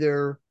to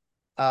either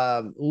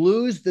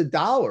lose the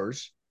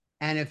dollars.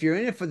 And if you're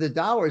in it for the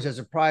dollars as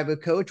a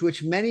private coach,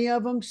 which many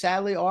of them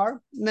sadly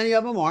are, many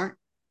of them aren't,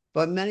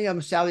 but many of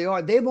them sadly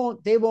are, they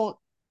won't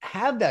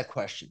have that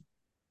question.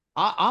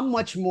 I'm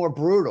much more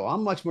brutal.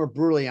 I'm much more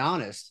brutally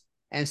honest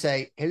and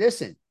say, hey,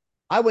 listen,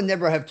 I would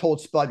never have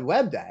told Spud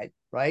Webb that,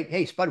 right?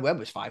 Hey, Spud Webb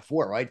was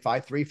 5'4", right?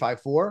 5'3",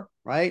 5'4",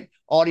 right?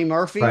 Audie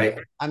Murphy. Right.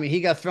 I mean,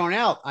 he got thrown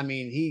out. I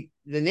mean,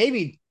 the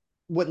Navy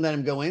wouldn't let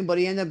him go in, but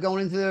he ended up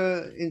going into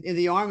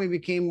the Army,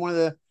 became one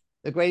of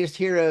the greatest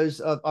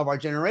heroes of our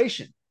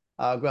generation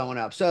growing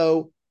up.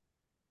 So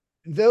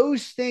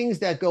those things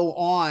that go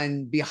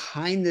on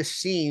behind the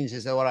scenes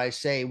is what I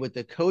say with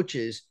the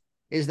coaches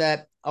is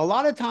that a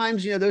lot of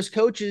times, those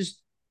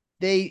coaches,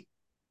 and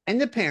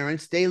the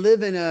parents, they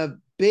live in a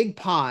big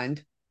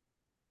pond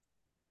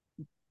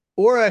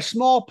or a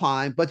small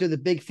pond, but they're the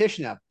big fish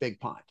in that big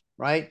pond,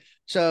 right?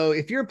 So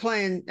if you're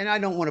playing, and I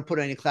don't want to put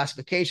any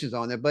classifications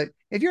on there, but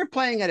if you're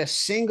playing at a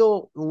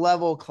single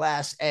level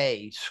class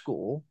A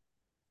school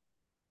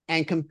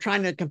and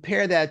trying to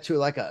compare that to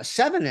like a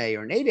 7A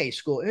or an 8A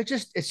school,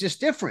 it's just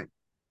different.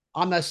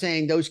 I'm not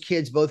saying those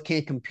kids both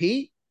can't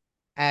compete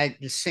at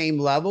the same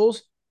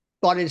levels,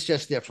 but it's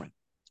just different.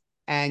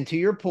 And to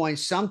your point,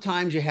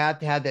 sometimes you have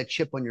to have that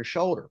chip on your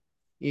shoulder.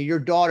 Your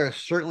daughter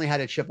certainly had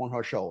a chip on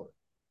her shoulder,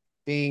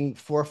 being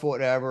 4 foot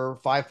whatever,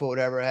 5 foot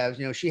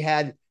whatever. She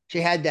had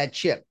that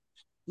chip.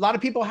 A lot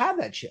of people have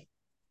that chip.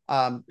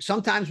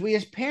 Sometimes we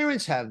as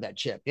parents have that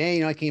chip.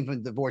 Yeah, I came from a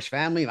divorced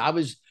family.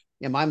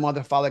 My mother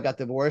and father got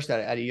divorced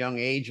at a young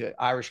age, an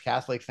Irish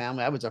Catholic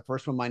family. I was the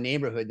first one in my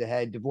neighborhood that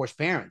had divorced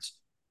parents.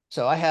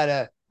 So I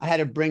had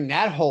to bring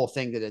that whole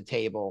thing to the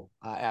table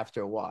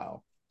after a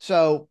while.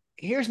 So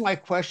here's my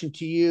question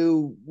to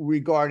you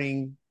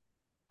regarding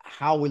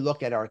how we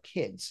look at our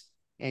kids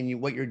and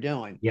what you're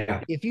doing.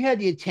 Yeah. If you had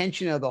the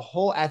attention of the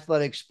whole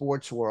athletic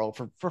sports world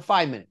for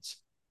 5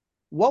 minutes,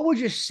 what would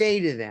you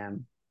say to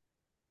them?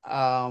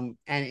 And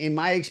in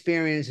my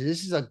experience,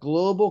 this is a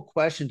global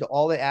question to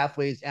all the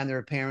athletes and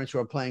their parents who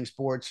are playing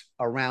sports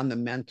around the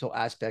mental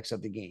aspects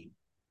of the game.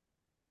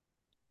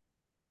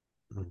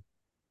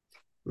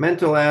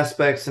 Mental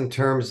aspects in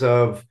terms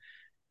of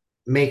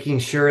making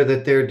sure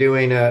that they're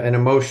doing an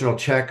emotional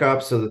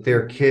checkup so that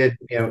their kid,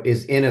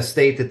 is in a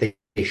state that they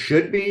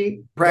should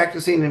be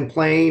practicing and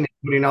playing and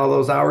putting all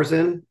those hours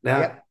in.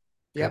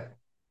 Yep.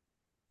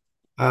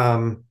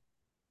 Um,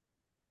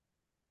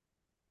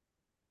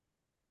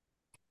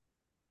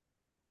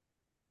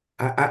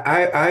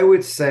 I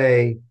would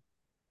say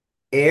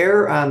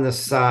err on the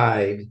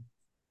side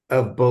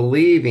of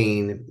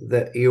believing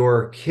that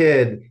your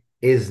kid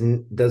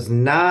does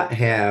not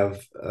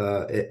have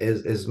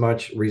as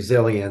much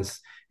resilience,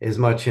 as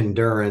much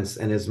endurance,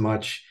 and as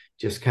much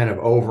just kind of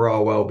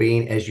overall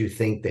well-being as you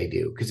think they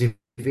do. Because if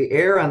you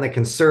err on the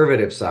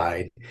conservative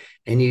side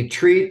and you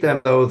treat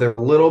them though they're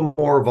a little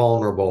more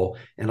vulnerable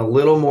and a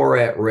little more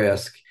at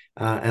risk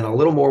and a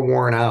little more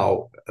worn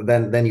out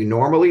than you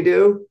normally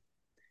do,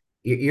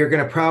 you're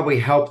going to probably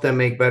help them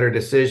make better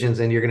decisions,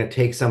 and you're going to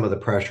take some of the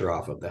pressure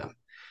off of them.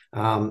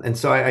 And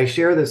so I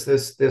share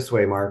this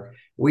way, Mark.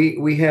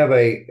 We have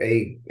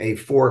a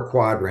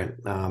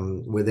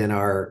 4-quadrant within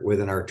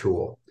our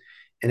tool,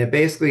 and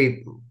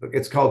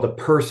it's called the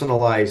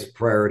personalized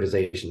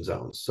prioritization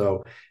zones.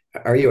 So,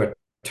 are you a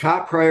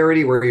top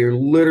priority where you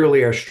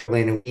literally are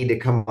struggling and need to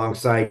come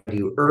alongside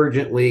you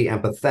urgently,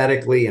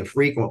 empathetically, and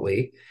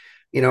frequently?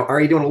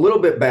 Are you doing a little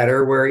bit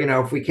better where,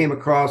 if we came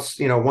across,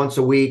 once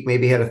a week,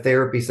 maybe had a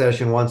therapy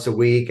session once a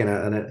week and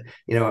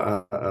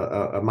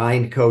a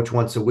mind coach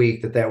once a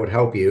week, that would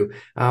help you?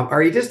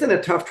 Are you just in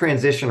a tough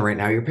transition right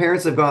now? Your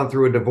parents have gone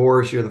through a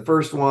divorce. You're the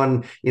first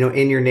one,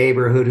 in your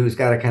neighborhood who's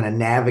got to kind of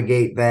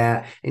navigate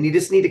that. And you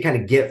just need to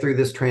kind of get through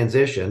this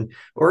transition.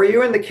 Or are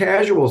you in the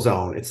casual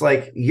zone? It's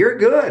like, you're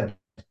good.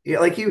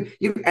 Like you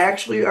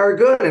actually are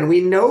good, and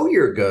we know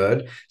you're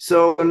good.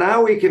 So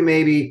now we can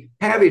maybe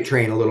have you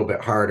train a little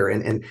bit harder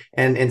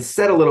and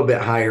set a little bit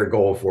higher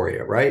goal for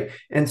you, right?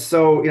 And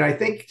so, I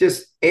think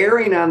just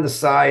erring on the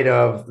side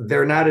of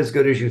they're not as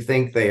good as you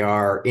think they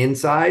are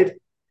inside,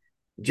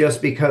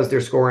 just because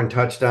they're scoring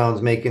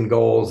touchdowns, making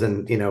goals,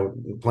 and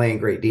playing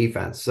great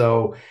defense.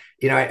 So,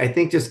 I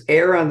think just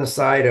err on the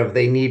side of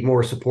they need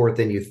more support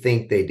than you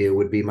think they do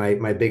would be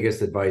my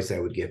biggest advice I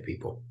would give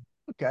people.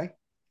 Okay.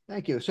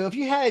 Thank you. So if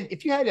you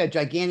had a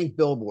gigantic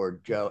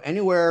billboard, Joe,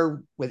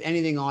 anywhere with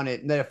anything on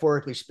it,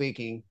 metaphorically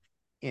speaking,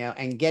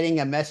 and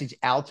getting a message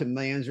out to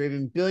millions or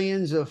even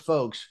billions of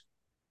folks,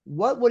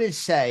 what would it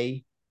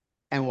say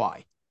and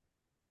why?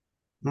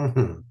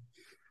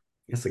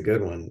 That's a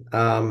good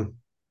one.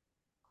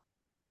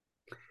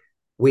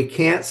 We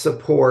can't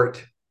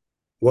support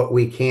what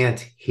we can't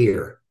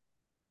hear.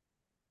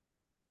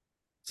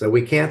 So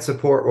we can't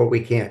support what we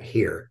can't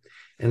hear.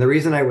 And the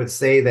reason I would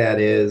say that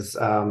is,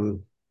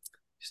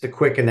 just a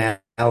quick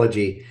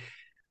analogy.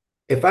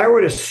 If I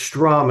were to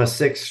strum a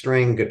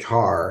 6-string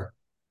guitar,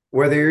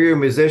 whether you're a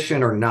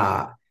musician or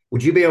not,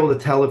 would you be able to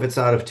tell if it's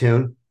out of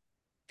tune?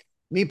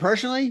 Me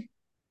personally,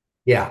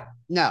 Yeah.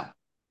 no.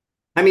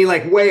 I mean,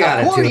 like way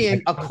out of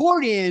tune.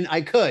 Accordion,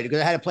 I could because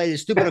I had to play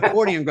this stupid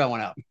accordion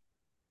growing up.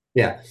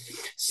 Yeah.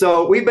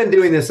 So we've been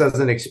doing this as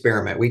an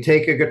experiment. We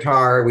take a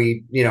guitar,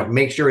 we,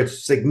 make sure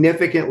it's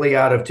significantly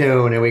out of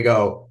tune and we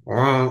go,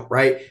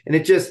 right. And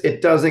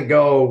it doesn't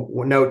go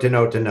note to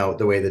note to note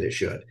the way that it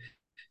should.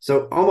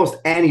 So almost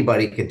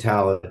anybody can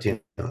tell a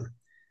tune.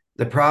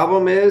 The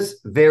problem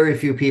is very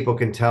few people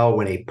can tell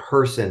when a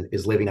person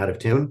is living out of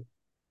tune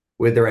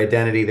with their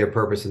identity, their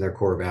purpose, and their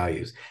core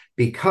values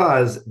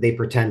because they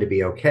pretend to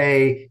be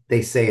okay.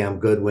 They say, I'm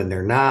good when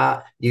they're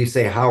not. You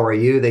say, how are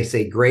you? They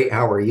say, great,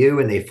 how are you?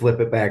 And they flip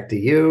it back to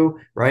you,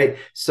 right?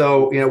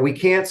 So, we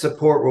can't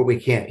support what we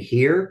can't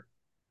hear.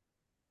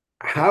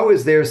 How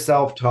is their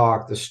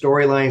self-talk, the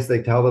storylines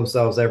they tell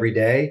themselves every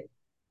day,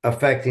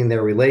 affecting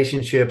their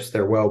relationships,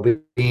 their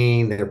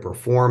well-being, their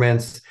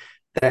performance?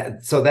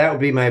 That would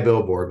be my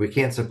billboard. We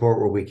can't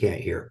support what we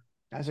can't hear.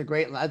 That's a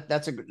great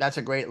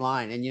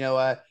line. And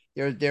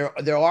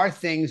there are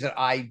things that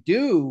I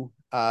do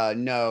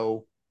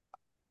know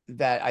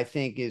that I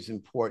think is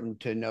important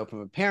to know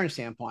from a parent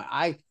standpoint.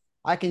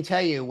 I can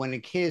tell you when a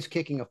kid is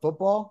kicking a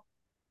football,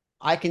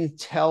 I can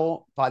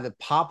tell by the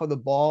pop of the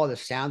ball, the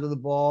sound of the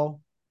ball,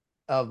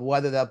 of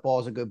whether that ball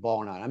is a good ball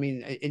or not. I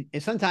mean,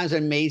 it sometimes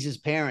amazes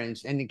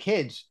parents and the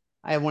kids.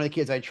 I have one of the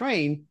kids I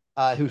train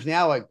who's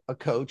now a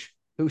coach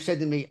who said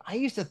to me, I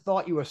used to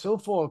thought you were so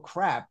full of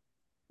crap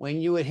when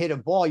you would hit a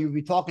ball, you would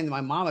be talking to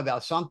my mom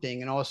about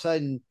something, and all of a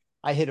sudden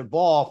I hit a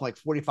ball from like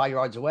 45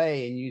 yards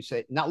away, and you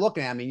say, not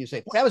looking at me, and you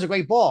say, that was a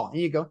great ball. And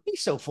you go,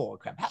 he's so full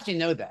of crap. How'd you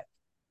know that?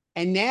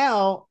 And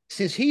now,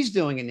 since he's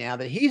doing it now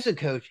that he's a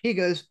coach, he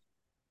goes,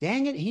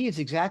 dang it, he is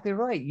exactly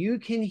right. You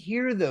can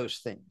hear those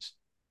things.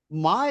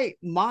 My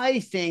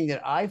thing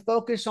that I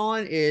focus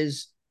on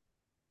is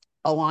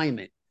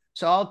alignment.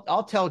 So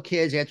I'll tell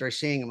kids after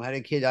seeing them. I had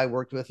a kid I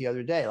worked with the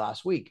other day,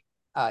 last week.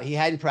 He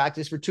hadn't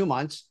practiced for 2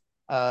 months.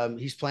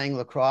 He's playing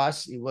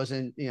lacrosse. He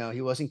wasn't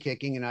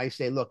kicking. And I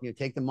say, look,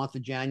 take the month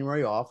of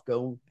January off,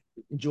 go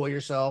enjoy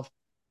yourself,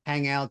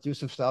 hang out, do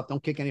some stuff.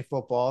 Don't kick any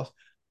footballs.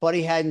 But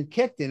he hadn't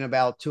kicked in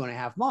about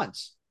 2.5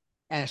 months.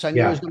 And so I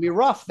knew it was going to be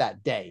rough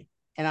that day.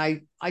 And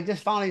I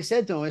just finally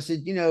said to him, I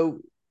said,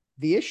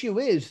 the issue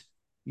is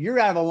you're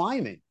out of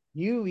alignment.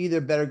 You either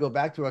better go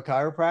back to a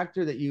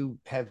chiropractor that you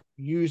have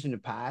used in the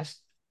past,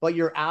 but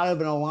you're out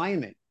of an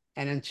alignment.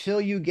 And until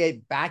you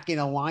get back in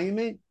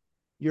alignment,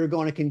 you're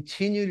going to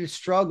continue to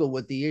struggle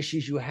with the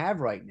issues you have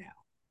right now.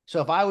 So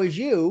if I was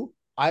you,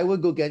 I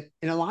would go get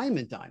an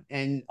alignment done.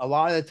 And a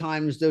lot of the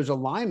times those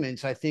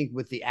alignments, I think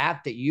with the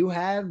app that you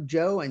have,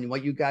 Joe, and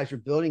what you guys are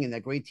building and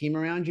that great team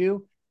around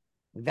you,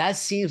 that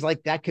seems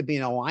like that could be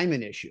an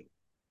alignment issue.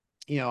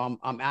 I'm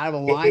out of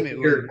alignment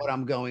with what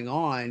I'm going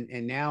on.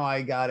 And now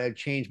I got to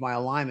change my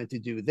alignment to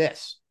do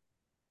this.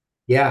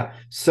 Yeah.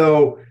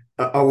 So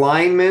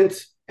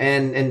alignment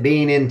and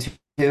being in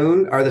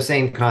tune are the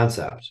same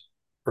concept,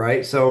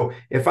 right? So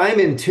if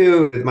I'm in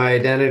tune with my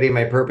identity,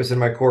 my purpose, and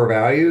my core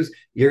values,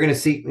 you're going to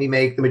see me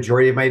make the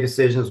majority of my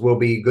decisions will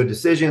be good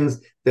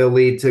decisions. They'll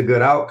lead to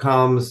good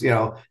outcomes.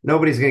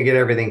 Nobody's going to get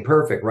everything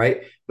perfect,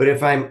 right? But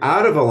if I'm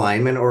out of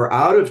alignment or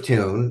out of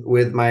tune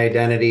with my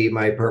identity,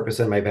 my purpose,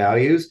 and my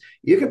values,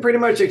 you can pretty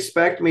much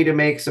expect me to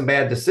make some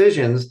bad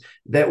decisions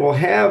that will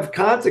have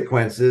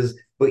consequences,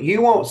 but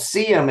you won't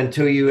see them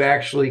until you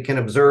actually can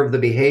observe the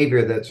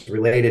behavior that's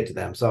related to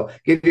them. So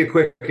give you a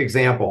quick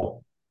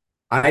example.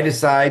 I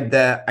decide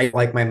that I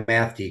like my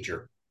math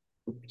teacher.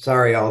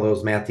 Sorry, all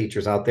those math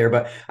teachers out there,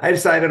 but I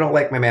decide I don't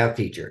like my math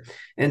teacher.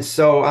 And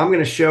so I'm going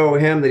to show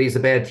him that he's a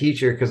bad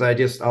teacher because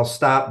I'll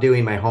stop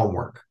doing my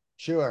homework.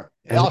 Sure.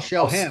 And I'll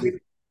show him.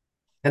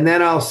 And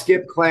then I'll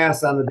skip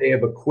class on the day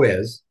of a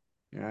quiz.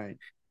 All right.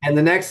 And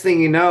the next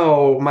thing you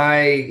know,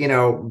 my,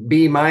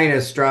 B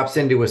minus drops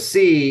into a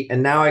C,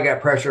 and now I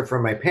got pressure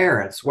from my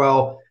parents.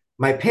 Well,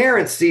 my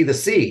parents see the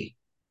C.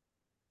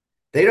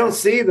 They don't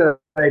see that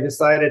I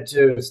decided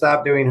to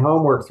stop doing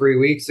homework 3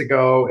 weeks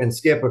ago and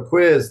skip a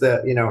quiz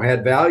that,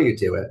 had value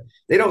to it.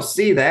 They don't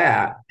see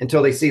that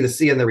until they see the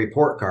C in the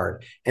report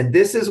card. And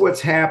this is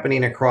what's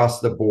happening across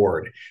the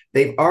board.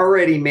 They've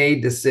already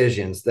made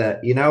decisions that,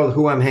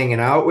 who I'm hanging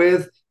out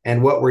with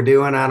and what we're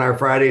doing on our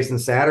Fridays and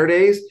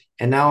Saturdays.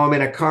 And now I'm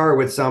in a car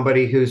with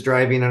somebody who's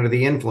driving under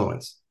the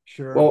influence.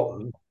 Sure.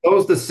 Well,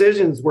 those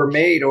decisions were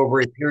made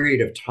over a period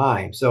of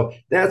time. So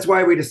that's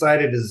why we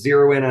decided to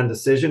zero in on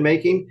decision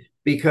making,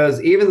 because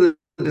even the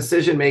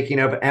decision making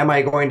of, am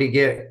I going to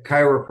get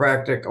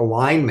chiropractic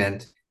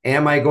alignment?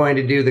 Am I going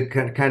to do the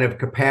kind of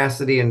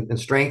capacity and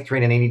strength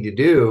training I need to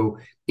do?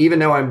 Even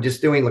though I'm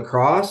just doing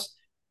lacrosse,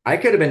 I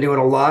could have been doing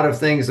a lot of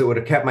things that would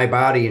have kept my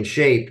body in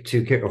shape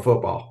to kick a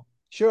football.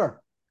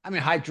 Sure. I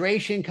mean,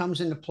 hydration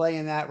comes into play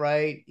in that,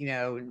 right?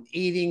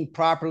 Eating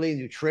properly,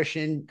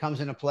 nutrition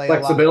comes into play.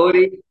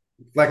 Flexibility.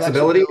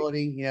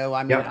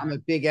 I'm a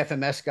big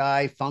FMS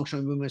guy,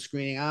 functional movement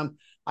screening.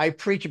 I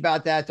preach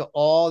about that to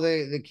all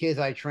the kids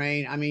I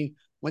train. I mean,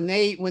 when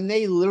they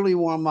literally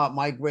warm up,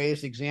 my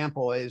greatest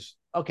example is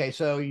okay.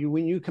 So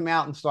when you come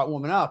out and start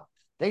warming up,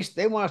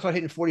 they want to start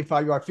hitting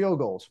 45-yard field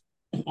goals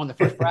on the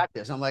first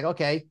practice. I'm like,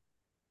 okay,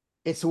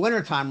 it's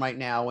wintertime right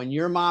now. When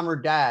your mom or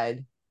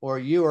dad or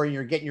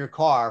you're getting your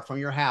car from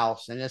your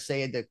house, and let's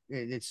say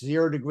it's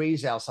 0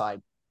 degrees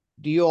outside,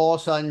 do you all of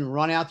a sudden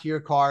run out to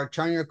your car,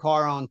 turn your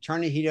car on,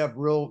 turn the heat up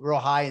real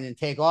high, and then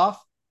take off?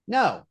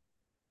 No,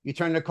 you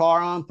turn the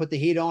car on, put the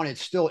heat on.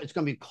 It's going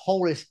to be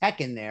cold as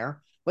heck in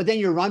there. But then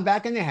you run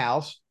back in the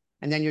house,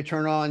 and then you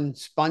turn on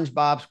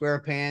SpongeBob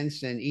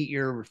SquarePants and eat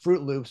your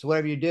Fruit Loops,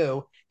 whatever you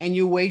do, and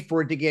you wait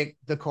for it to get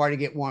the car to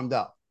get warmed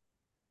up.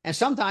 And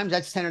sometimes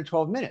that's 10 or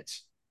 12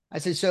 minutes. I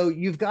said, so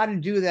you've got to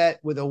do that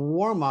with a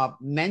warm up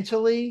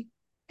mentally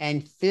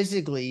and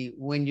physically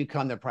when you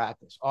come to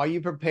practice. Are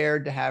you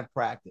prepared to have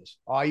practice?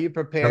 Are you I love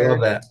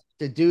prepared that.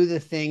 to do the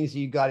things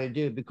you got to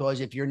do? Because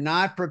if you're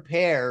not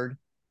prepared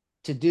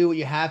to do what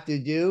you have to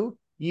do,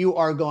 you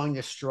are going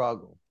to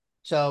struggle.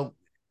 So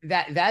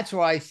that's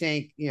why I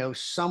think,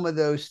 some of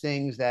those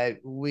things that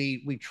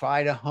we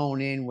try to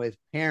hone in with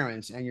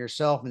parents and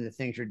yourself and the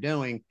things you're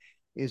doing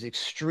is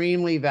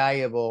extremely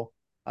valuable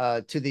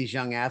to these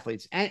young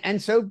athletes. And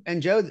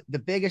Joe, the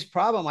biggest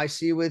problem I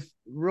see with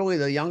really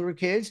the younger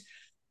kids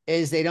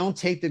is they don't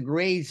take the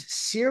grades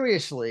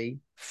seriously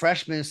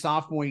freshman and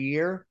sophomore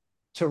year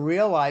to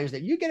realize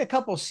that you get a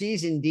couple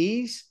C's and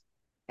D's,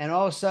 and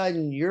all of a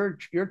sudden you're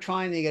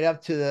trying to get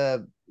up to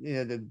the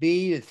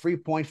B to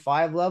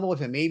 3.5 level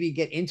to maybe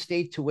get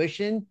in-state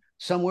tuition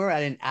somewhere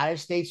at an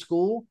out-of-state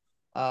school.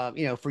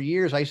 For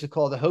years I used to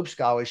call it the Hope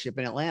Scholarship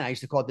in Atlanta. I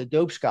used to call it the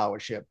Dope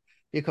Scholarship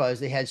because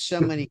they had so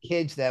many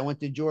kids that went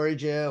to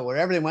Georgia or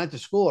wherever they went to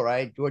school,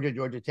 right?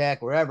 Georgia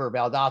Tech, wherever,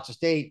 Valdosta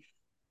State,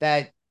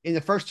 that in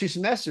the first 2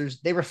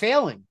 semesters they were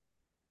failing.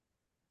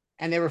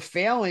 And they were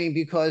failing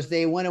because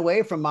they went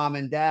away from mom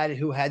and dad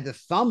who had the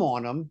thumb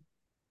on them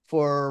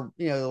for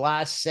the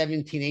last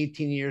 17,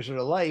 18 years of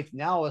their life.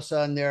 Now all of a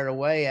sudden they're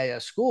away at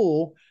a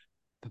school.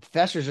 The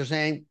professors are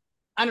saying,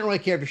 I don't really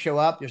care if you show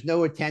up. There's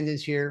no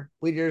attendance here.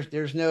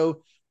 There's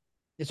no,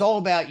 it's all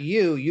about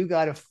you. You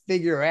got to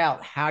figure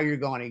out how you're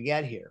going to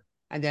get here.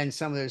 And then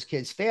some of those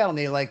kids fail, and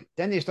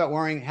then they start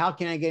worrying, how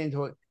can I get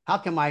into it? How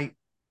come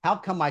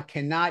I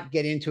cannot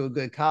get into a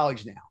good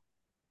college now?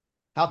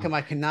 How come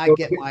I cannot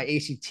get my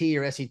ACT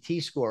or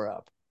SAT score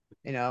up?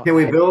 Can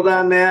we build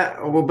on that?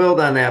 We'll build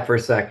on that for a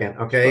second.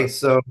 Okay. Sure.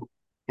 So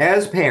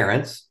as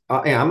parents,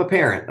 I'm a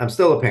parent. I'm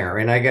still a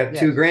parent, and I got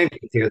 2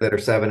 grandkids here that are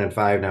 7 and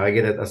 5 now. I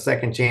get a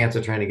second chance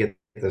of trying to get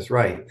this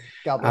right.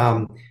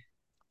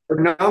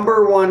 The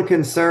number one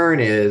concern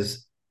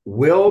is,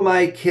 will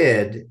my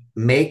kid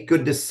make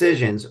good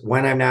decisions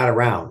when I'm not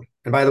around?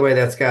 And by the way,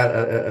 that's got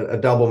a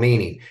double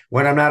meaning.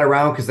 When I'm not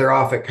around because they're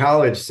off at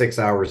college 6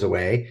 hours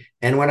away,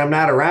 and when I'm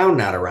not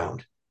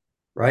around.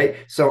 Right.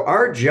 So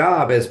our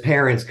job as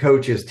parents,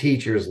 coaches,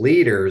 teachers,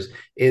 leaders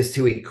is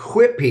to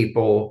equip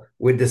people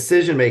with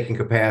decision-making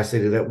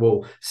capacity that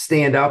will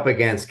stand up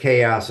against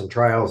chaos and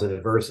trials and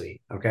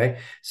adversity. Okay.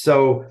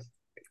 So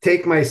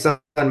take my son,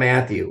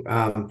 Matthew,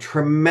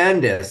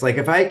 tremendous. Like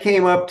if I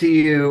came up to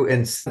you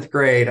in 7th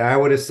grade, I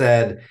would have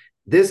said,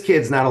 this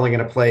kid's not only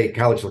going to play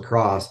college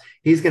lacrosse,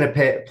 he's going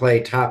to play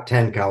top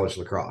 10 college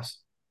lacrosse.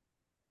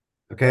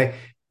 Okay.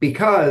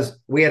 Because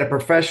we had a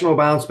professional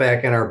bounce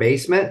back in our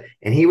basement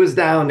and he was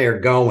down there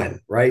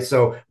going, right?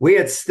 So we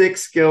had stick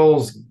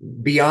skills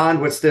beyond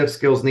what stiff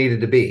skills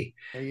needed to be.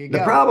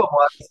 The problem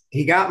was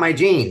he got my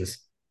genes.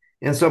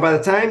 And so by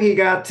the time he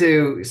got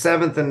to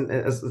 7th and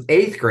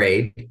 8th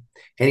grade,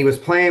 and he was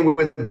playing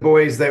with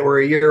boys that were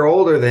a year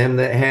older than him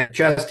that had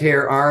chest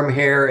hair, arm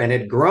hair, and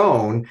had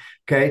grown,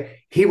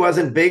 okay, he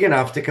wasn't big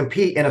enough to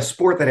compete in a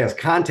sport that has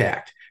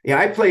contact. Yeah,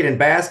 I played in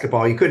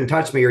basketball. You couldn't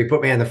touch me, or you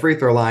put me on the free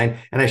throw line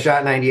and I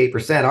shot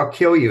 98%. I'll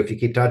kill you if you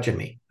keep touching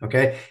me.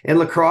 Okay. In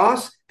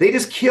lacrosse, they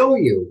just kill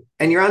you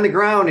and you're on the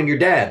ground and you're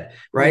dead.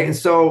 Right. And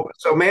so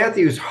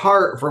Matthew's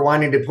heart for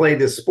wanting to play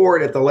this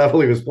sport at the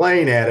level he was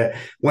playing at it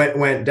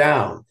went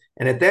down.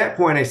 And at that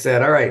point I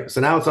said, all right,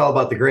 so now it's all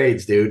about the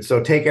grades, dude.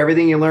 So take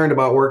everything you learned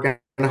about working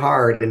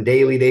hard and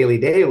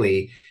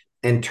daily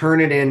and turn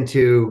it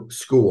into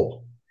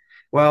school.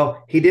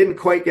 Well, he didn't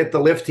quite get the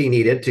lift he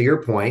needed, to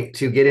your point,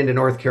 to get into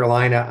North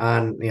Carolina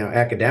on,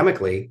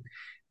 academically,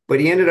 but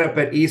he ended up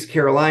at East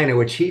Carolina,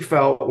 which he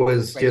felt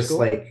was just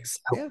like,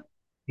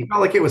 he felt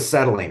like it was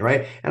settling,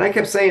 right? And I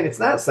kept saying, it's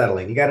not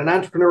settling. You got an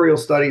entrepreneurial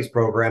studies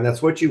program.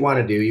 That's what you want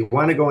to do. You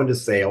want to go into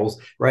sales,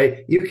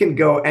 right? You can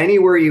go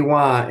anywhere you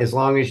want as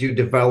long as you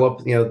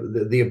develop,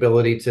 the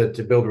ability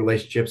to build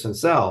relationships and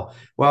sell.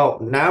 Well,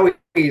 now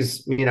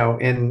he's,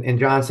 in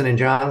Johnson &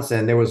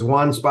 Johnson, there was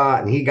one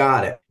spot and he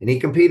got it. And he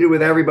competed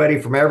with everybody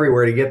from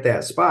everywhere to get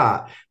that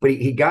spot. But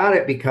he got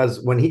it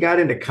because when he got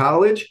into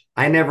college,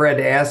 I never had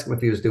to ask him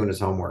if he was doing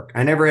his homework.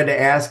 I never had to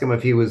ask him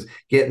if he was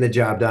getting the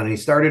job done. And he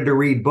started to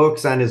read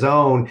books on his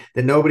own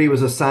that nobody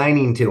was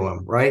assigning to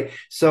him, right?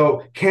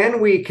 So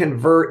can we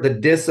convert the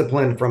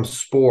discipline from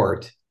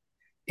sport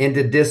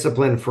into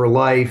discipline for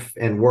life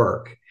and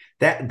work?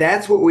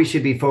 That's what we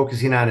should be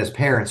focusing on as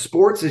parents.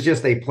 Sports is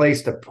just a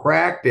place to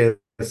practice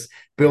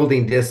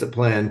building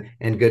discipline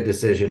and good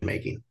decision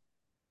making.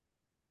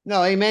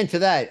 No, amen to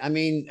that. I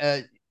mean,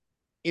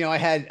 I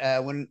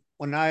had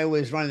when I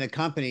was running the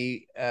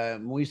company,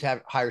 we used to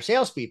have hire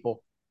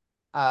salespeople.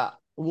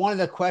 One of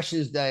the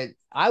questions that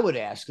I would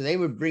ask, they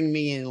would bring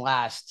me in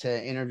last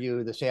to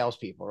interview the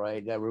salespeople,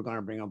 right? That we're going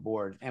to bring on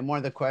board. And one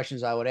of the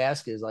questions I would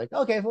ask is like,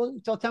 okay, well,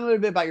 tell me a little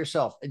bit about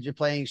yourself. Did you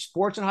playing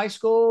sports in high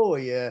school? Or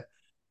you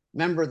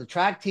member of the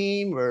track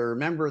team or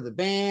member of the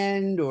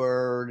band?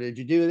 Or did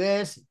you do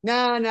this? No,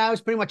 I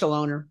was pretty much a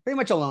loner,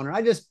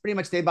 I just pretty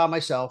much stayed by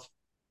myself.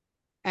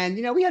 And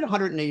we had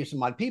 180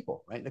 some odd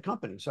people, right, in the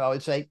company. So I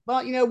would say,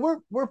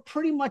 well, we're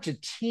pretty much a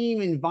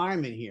team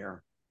environment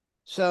here.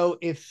 So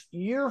if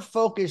you're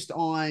focused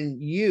on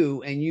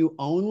you and you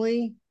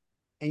only,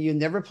 and you've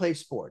never played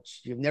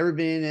sports, you've never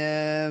been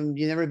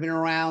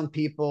around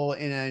people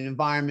in an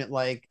environment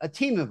like a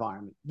team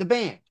environment, the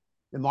band,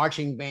 the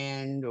marching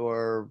band,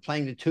 or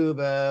playing the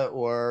tuba,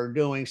 or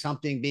doing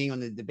something, being on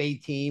the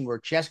debate team or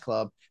chess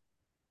club,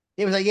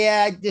 it was like,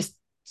 yeah, it's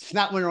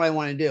not what I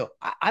want to do.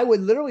 I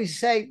would literally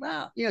say,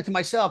 well, to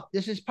myself,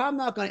 this is probably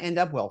not going to end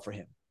up well for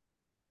him,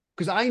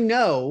 because I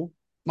know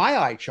my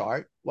eye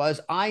chart was,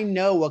 I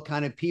know what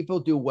kind of people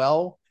do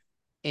well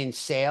in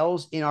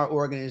sales in our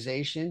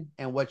organization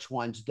and which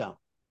ones don't.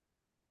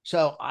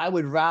 So I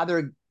would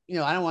rather, I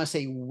don't want to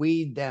say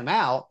weed them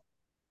out,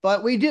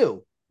 but we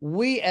do.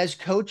 We as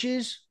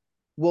coaches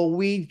will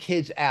weed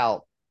kids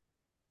out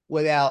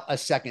without a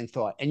second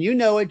thought. And you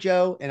know it,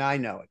 Joe, and I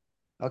know it.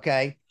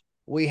 Okay.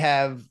 We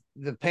have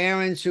the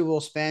parents who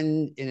will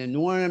spend an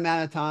enormous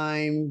amount of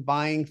time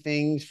buying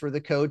things for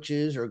the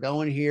coaches, or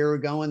going here or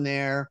going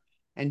there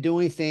and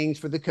doing things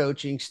for the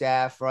coaching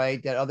staff,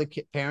 right, that other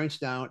parents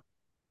don't.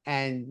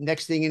 And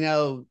next thing you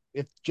know,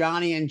 if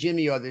Johnny and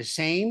Jimmy are the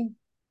same,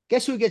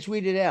 guess who gets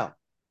weeded out?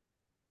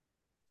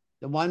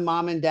 The one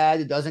mom and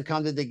dad that doesn't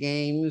come to the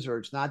games, or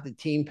it's not the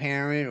team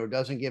parent, or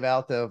doesn't give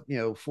out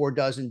the 4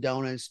 dozen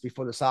donuts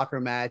before the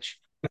soccer match,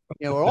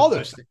 or all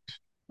those things,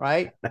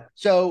 right?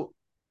 So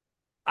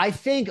I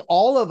think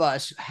all of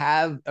us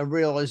have a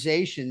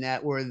realization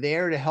that we're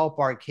there to help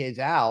our kids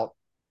out,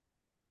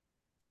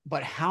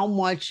 but how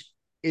much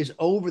is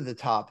over the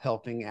top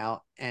helping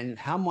out, and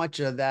how much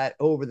of that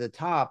over the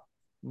top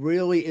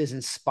really is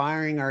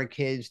inspiring our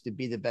kids to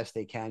be the best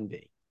they can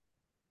be?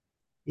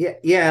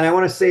 Yeah, and I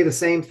want to say the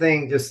same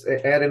thing, just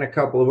add in a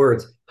couple of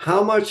words.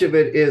 How much of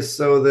it is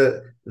so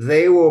that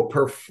they will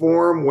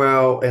perform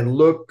well and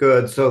look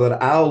good so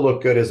that I'll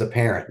look good as a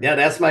parent? Yeah,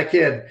 that's my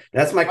kid.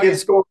 That's my kid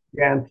scoring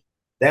again.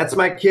 That's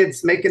my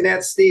kids making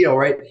that steal,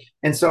 right?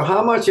 And so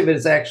how much of it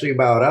is actually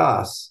about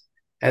us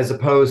as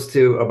opposed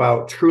to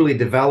about truly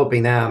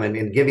developing them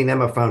and giving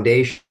them a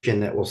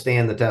foundation that will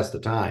stand the test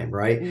of time,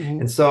 right?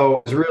 Mm-hmm. And so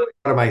I was really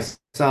proud of my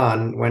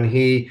son when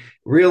he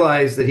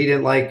realized that he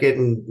didn't like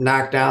getting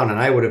knocked down, and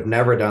I would have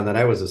never done that.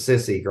 I was a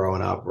sissy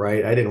growing up,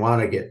 right? I didn't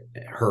want to get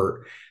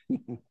hurt.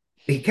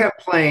 He kept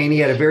playing. He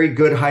had a very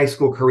good high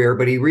school career,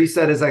 but he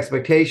reset his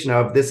expectation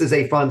of, this is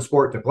a fun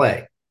sport to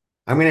play.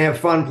 I'm going to have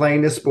fun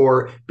playing this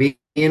sport, being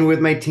with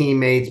my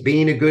teammates,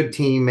 being a good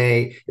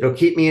teammate. It'll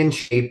keep me in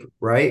shape,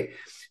 right?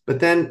 But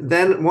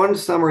then one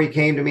summer he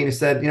came to me and he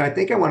said, I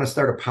think I want to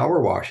start a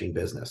power washing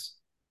business.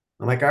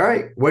 I'm like, all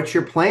right, what's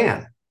your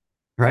plan?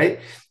 Right.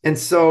 And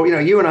so,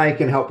 you and I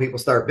can help people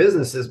start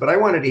businesses, but I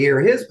wanted to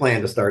hear his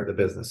plan to start the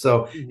business.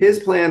 So his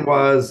plan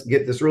was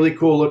get this really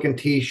cool looking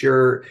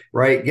t-shirt,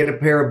 right? Get a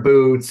pair of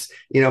boots,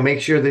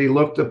 make sure that he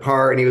looked the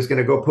part, and he was going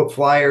to go put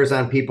flyers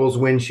on people's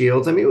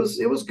windshields. I mean,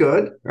 it was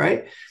good.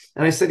 Right.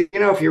 And I said,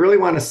 if you really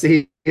want to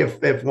see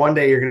if one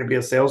day you're going to be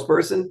a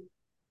salesperson,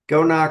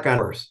 go knock on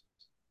doors.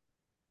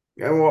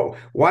 Well,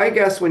 why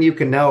guess when you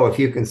can know if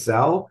you can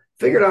sell?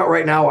 Figure it out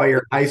right now while you're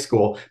in high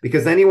school,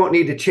 because then you won't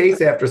need to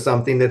chase after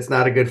something that's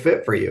not a good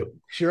fit for you.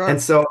 Sure.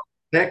 And so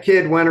that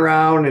kid went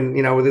around and,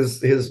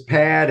 with his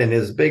pad and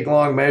his big,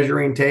 long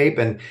measuring tape,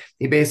 and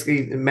he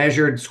basically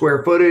measured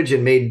square footage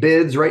and made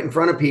bids right in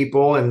front of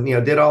people and,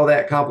 did all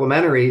that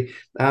complimentary.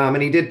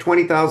 And he did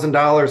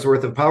 $20,000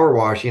 worth of power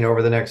washing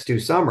over the next 2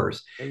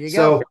 summers. There you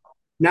so go.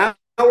 Now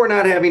we're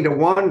not having to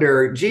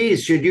wonder,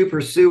 geez, should you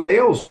pursue a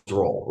sales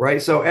role,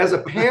 right? So as a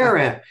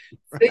parent,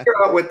 figure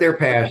out what they're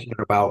passionate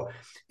about.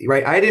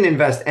 Right. I didn't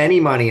invest any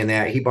money in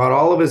that. He bought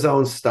all of his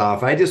own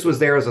stuff. I just was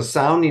there as a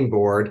sounding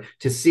board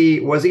to see,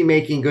 was he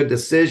making good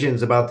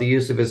decisions about the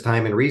use of his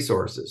time and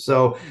resources?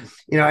 So,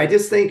 I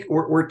just think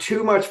we're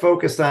too much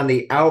focused on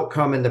the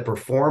outcome and the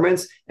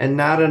performance, and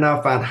not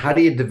enough on how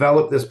do you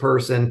develop this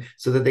person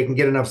so that they can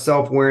get enough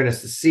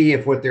self-awareness to see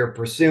if what they're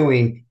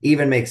pursuing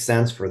even makes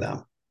sense for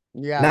them.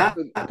 Yeah.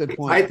 Good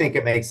point. I think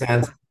it makes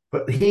sense,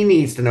 but he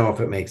needs to know if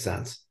it makes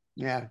sense.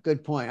 Yeah.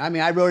 Good point. I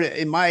mean, I wrote it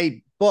in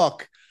my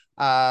book.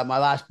 My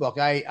last book,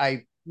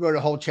 I wrote a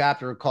whole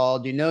chapter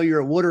called You're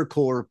a Water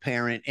Cooler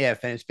Parent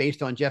If, and it's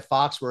based on Jeff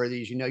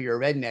Foxworthy's You're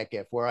a Redneck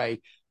If, where I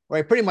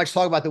pretty much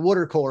talk about the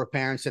water cooler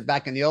parents that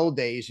back in the old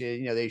days,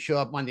 they show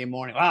up Monday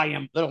morning.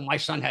 My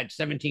son had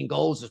 17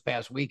 goals this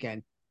past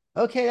weekend.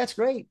 Okay, that's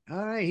great.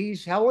 All right.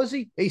 How old is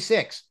he? He's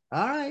 6.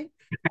 All right.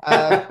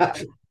 Uh,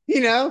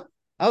 you know,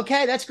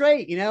 okay, that's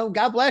great.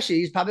 God bless you.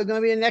 He's probably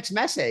going to be the next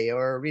Messi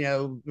or,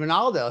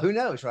 Ronaldo. Who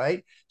knows,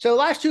 right? So,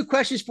 last two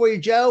questions for you,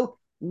 Joe.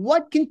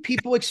 What can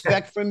people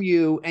expect from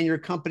you and your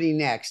company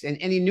next? And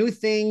any new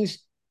things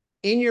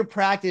in your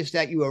practice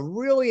that you are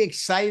really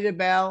excited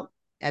about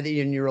and that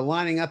you're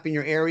lining up in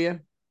your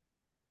area?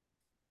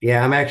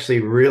 Yeah, I'm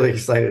actually really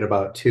excited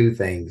about two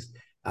things.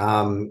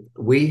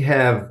 We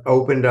have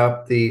opened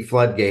up the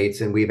floodgates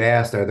and we've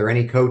asked, are there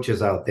any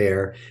coaches out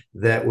there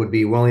that would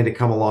be willing to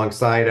come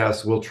alongside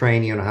us? We'll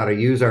train you on how to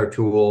use our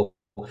tool.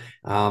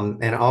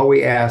 And all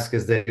we ask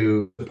is that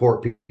you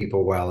support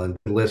people well and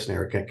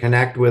listener can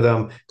connect with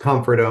them,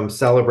 comfort them,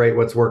 celebrate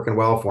what's working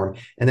well for them.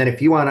 And then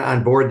if you want to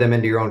onboard them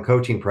into your own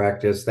coaching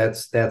practice,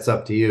 that's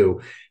up to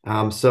you.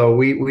 So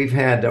we've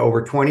had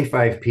over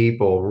 25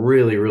 people,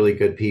 really, really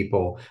good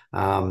people,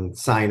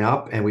 sign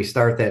up, and we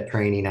start that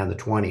training on the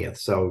 20th.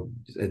 So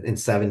in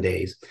 7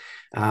 days.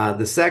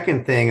 The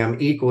second thing I'm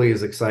equally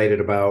as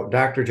excited about,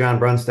 Dr. John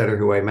Brunstetter,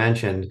 who I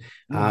mentioned,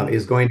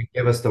 is going to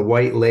give us the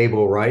white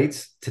label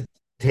rights to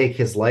take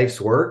his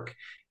life's work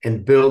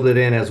and build it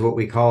in as what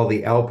we call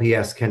the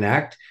LPS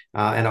Connect.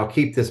 And I'll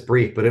keep this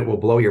brief, but it will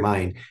blow your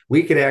mind.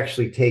 We could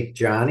actually take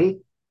Johnny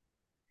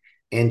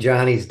and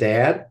Johnny's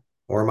dad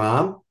or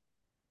mom,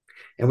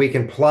 and we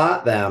can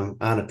plot them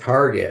on a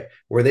target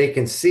where they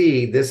can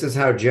see this is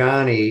how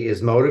Johnny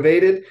is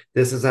motivated,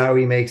 this is how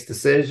he makes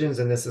decisions,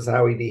 and this is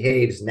how he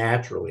behaves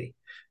naturally.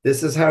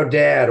 This is how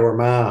dad or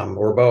mom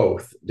or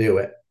both do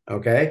it.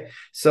 Okay.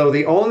 So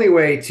the only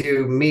way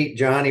to meet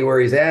Johnny where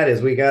he's at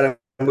is we got to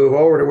move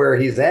over to where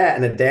he's at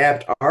and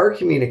adapt our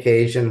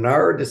communication and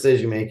our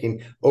decision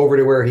making over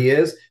to where he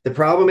is. The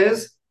problem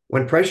is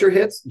when pressure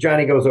hits,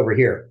 Johnny goes over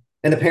here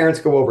and the parents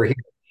go over here.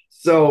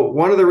 So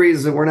one of the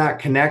reasons that we're not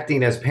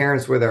connecting as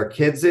parents with our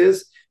kids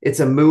is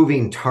it's a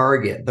moving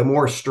target. The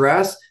more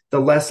stress, the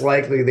less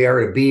likely they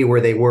are to be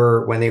where they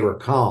were when they were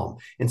calm.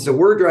 And so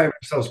we're driving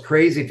ourselves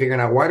crazy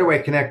figuring out, why do I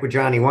connect with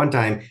Johnny one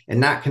time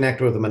and not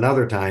connect with him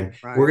another time?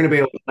 Right. We're going to be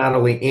able to not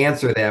only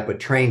answer that, but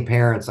train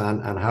parents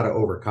on how to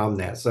overcome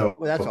that. So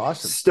well, that's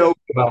awesome. Stoked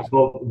about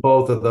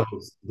both of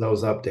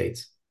those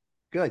updates.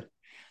 Good.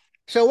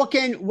 So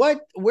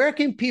where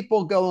can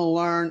people go and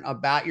learn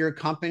about your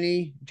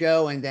company,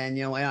 Joe? And then,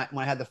 when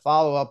I have the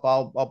follow up,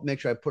 I'll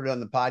make sure I put it on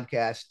the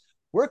podcast.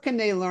 Where can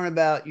they learn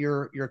about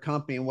your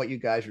company and what you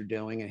guys are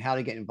doing and how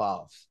to get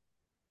involved?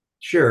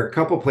 Sure. A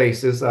couple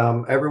places.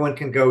 Everyone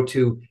can go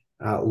to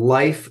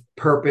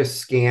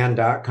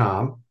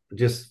lifepurposescan.com.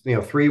 Just,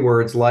 3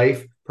 words,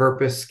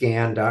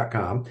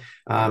 lifepurposescan.com.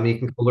 You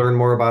can learn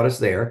more about us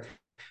there.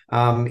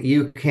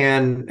 You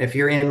can, if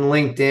you're in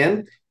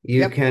LinkedIn,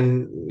 you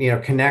can,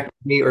 connect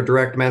with me or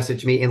direct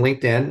message me in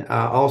LinkedIn.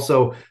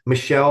 Also,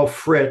 Michelle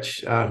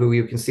Fritsch, who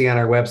you can see on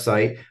our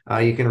website,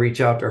 you can reach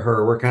out to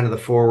her. We're kind of the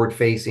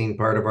forward-facing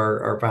part of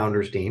our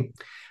founders team.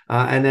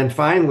 And then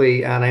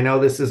finally, and I know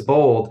this is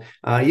bold,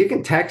 you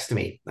can text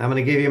me. I'm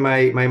going to give you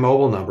my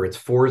mobile number. It's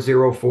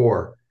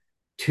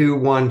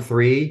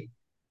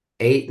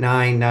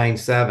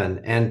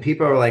 404-213-8997. And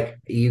people are like,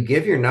 you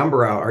give your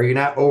number out. Are you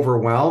not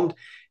overwhelmed?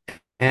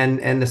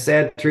 And the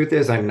sad truth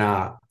is I'm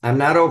not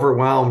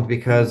overwhelmed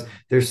because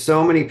there's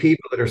so many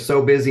people that are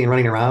so busy and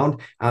running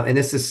around. And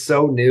this is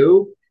so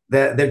new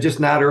that they're just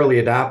not early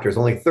adopters.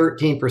 Only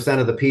 13%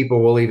 of the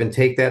people will even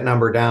take that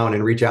number down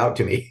and reach out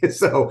to me.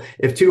 So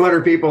if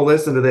 200 people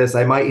listen to this,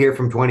 I might hear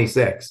from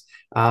 26.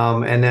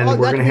 And then we're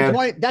going to have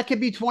 20, that could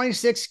be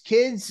 26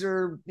 kids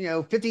or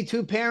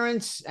 52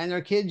 parents and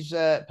their kids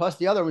plus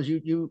the other ones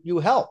you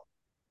help.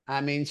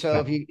 I mean,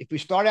 so if you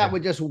start out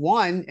with just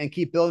one and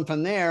keep building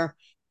from there,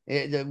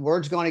 the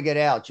word's going to get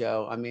out,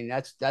 Joe. I mean,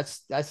 that's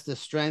the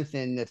strength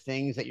in the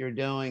things that you're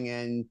doing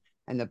and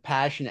the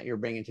passion that you're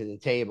bringing to the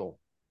table.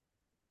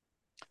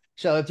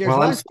 So if there's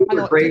I'm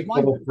super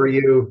grateful for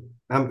you.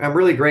 I'm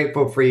really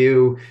grateful for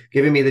you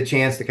giving me the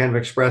chance to kind of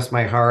express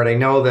my heart. I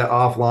know that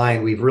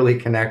offline we've really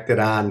connected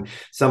on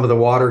some of the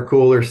water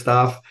cooler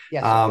stuff.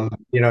 Yes.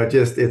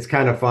 It's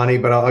kind of funny,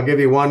 but I'll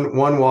give you one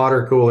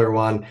water cooler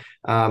one.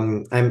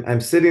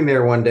 I'm sitting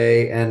there one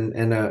day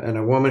and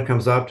a woman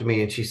comes up to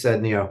me and she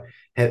said,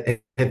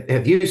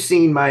 have you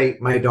seen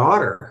my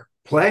daughter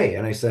play?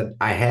 And I said,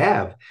 I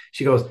have.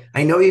 She goes,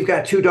 I know you've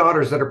got 2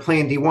 daughters that are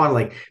playing D1.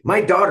 Like,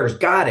 my daughter's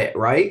got it,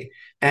 right?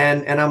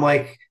 And I'm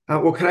like,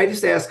 well, can I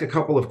just ask a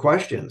couple of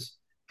questions?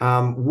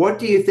 What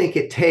do you think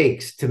it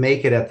takes to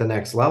make it at the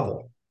next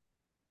level?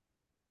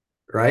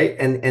 Right?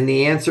 And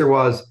the answer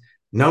was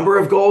number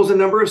of goals and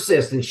number of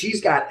assists. And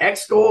she's got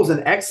X goals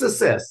and X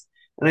assists.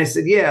 And I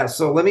said, yeah,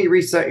 so let me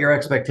reset your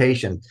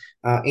expectation.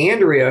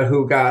 Andrea,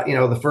 who got,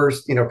 the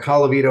first,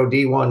 Colavito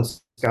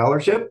D1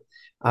 scholarship,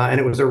 and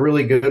it was a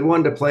really good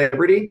one to play at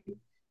Liberty.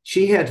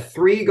 She had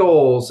 3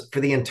 goals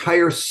for the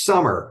entire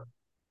summer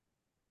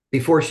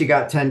before she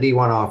got 10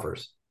 D1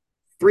 offers.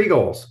 3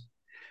 goals.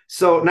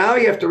 So now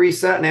you have to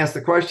reset and ask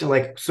the question,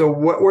 like, so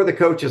what were the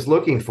coaches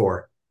looking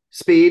for?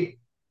 Speed,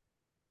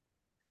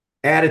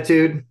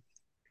 attitude,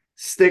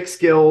 stick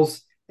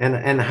skills,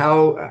 and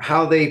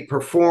how they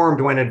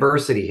performed when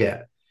adversity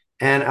hit.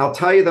 And I'll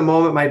tell you, the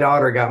moment my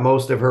daughter got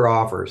most of her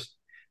offers,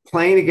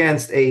 playing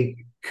against a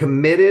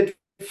committed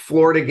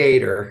Florida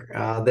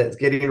Gator that's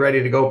getting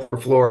ready to go for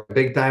Florida,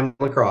 big time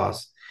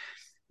lacrosse.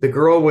 The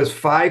girl was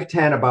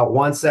 5'10", about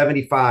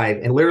 175,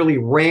 and literally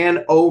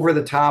ran over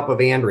the top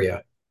of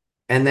Andrea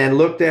and then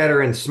looked at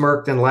her and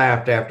smirked and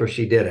laughed after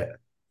she did it.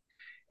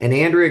 And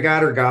Andrea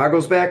got her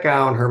goggles back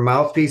on, her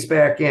mouthpiece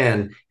back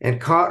in,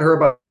 and caught her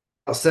about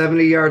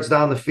 70 yards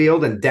down the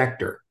field and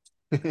decked her.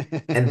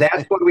 And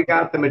that's when we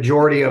got the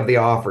majority of the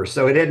offers.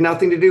 So it had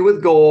nothing to do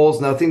with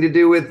goals, nothing to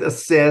do with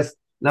assists,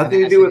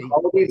 nothing to do with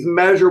all these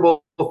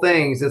measurable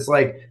things. It's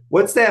like,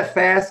 what's that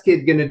fast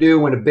kid going to do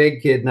when a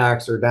big kid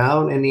knocks her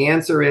down? And the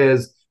answer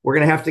is, we're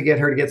going to have to get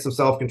her to get some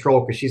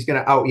self-control because she's going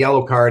to out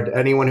yellow card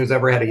anyone who's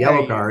ever had a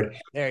yellow card.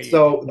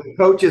 So the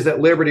coaches at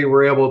Liberty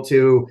were able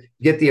to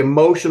get the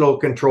emotional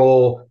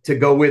control to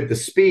go with the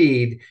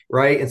speed,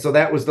 right? And so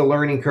that was the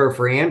learning curve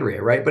for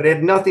Andrea, right? But it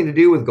had nothing to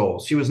do with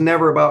goals. She was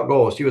never about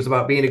goals. She was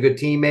about being a good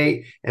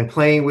teammate and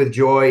playing with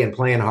joy and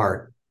playing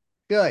hard.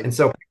 Good. And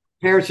so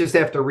parents just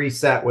have to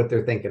reset what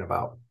they're thinking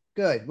about.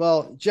 Good.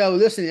 Well, Joe,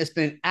 listen, it's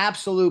been an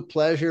absolute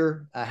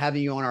pleasure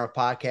having you on our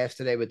podcast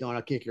today with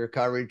Don't Kick Your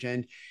Coverage.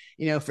 And,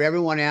 you know, for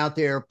everyone out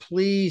there,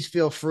 please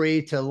feel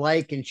free to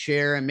like and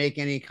share and make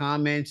any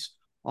comments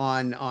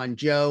on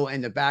Joe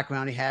and the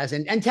background he has,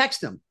 and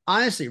text him.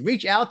 Honestly,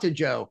 reach out to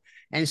Joe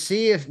and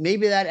see if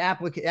maybe that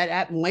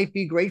app might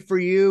be great for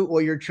you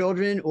or your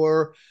children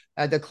or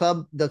the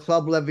club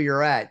level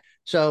you're at.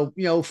 So,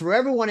 you know, for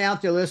everyone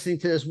out there listening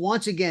to this,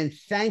 once again,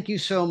 thank you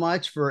so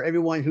much for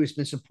everyone who's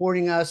been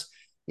supporting us.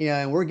 You know,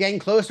 and we're getting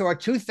close to our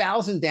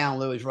 2,000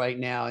 downloads right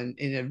now in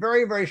a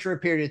very, very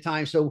short period of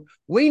time. So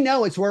we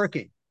know it's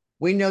working.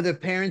 We know the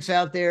parents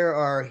out there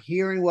are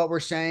hearing what we're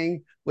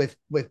saying with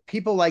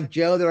people like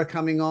Joe that are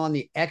coming on,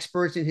 the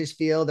experts in his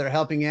field that are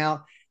helping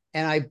out.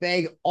 And I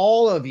beg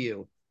all of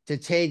you to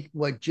take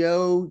what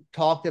Joe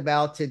talked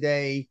about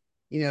today,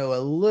 you know,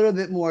 a little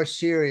bit more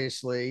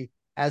seriously,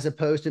 as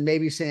opposed to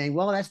maybe saying,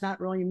 well, that's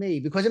not really me,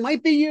 because it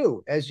might be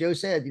you. As Joe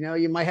said, you know,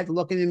 you might have to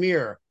look in the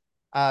mirror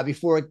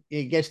before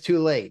it gets too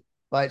late.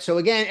 But so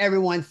again,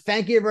 everyone,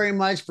 thank you very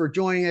much for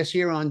joining us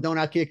here on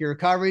Don't Kick Your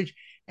Coverage.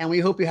 And we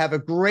hope you have a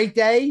great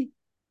day.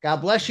 God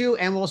bless you.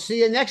 And we'll see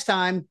you next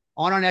time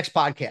on our next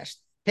podcast.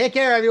 Take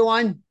care,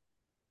 everyone.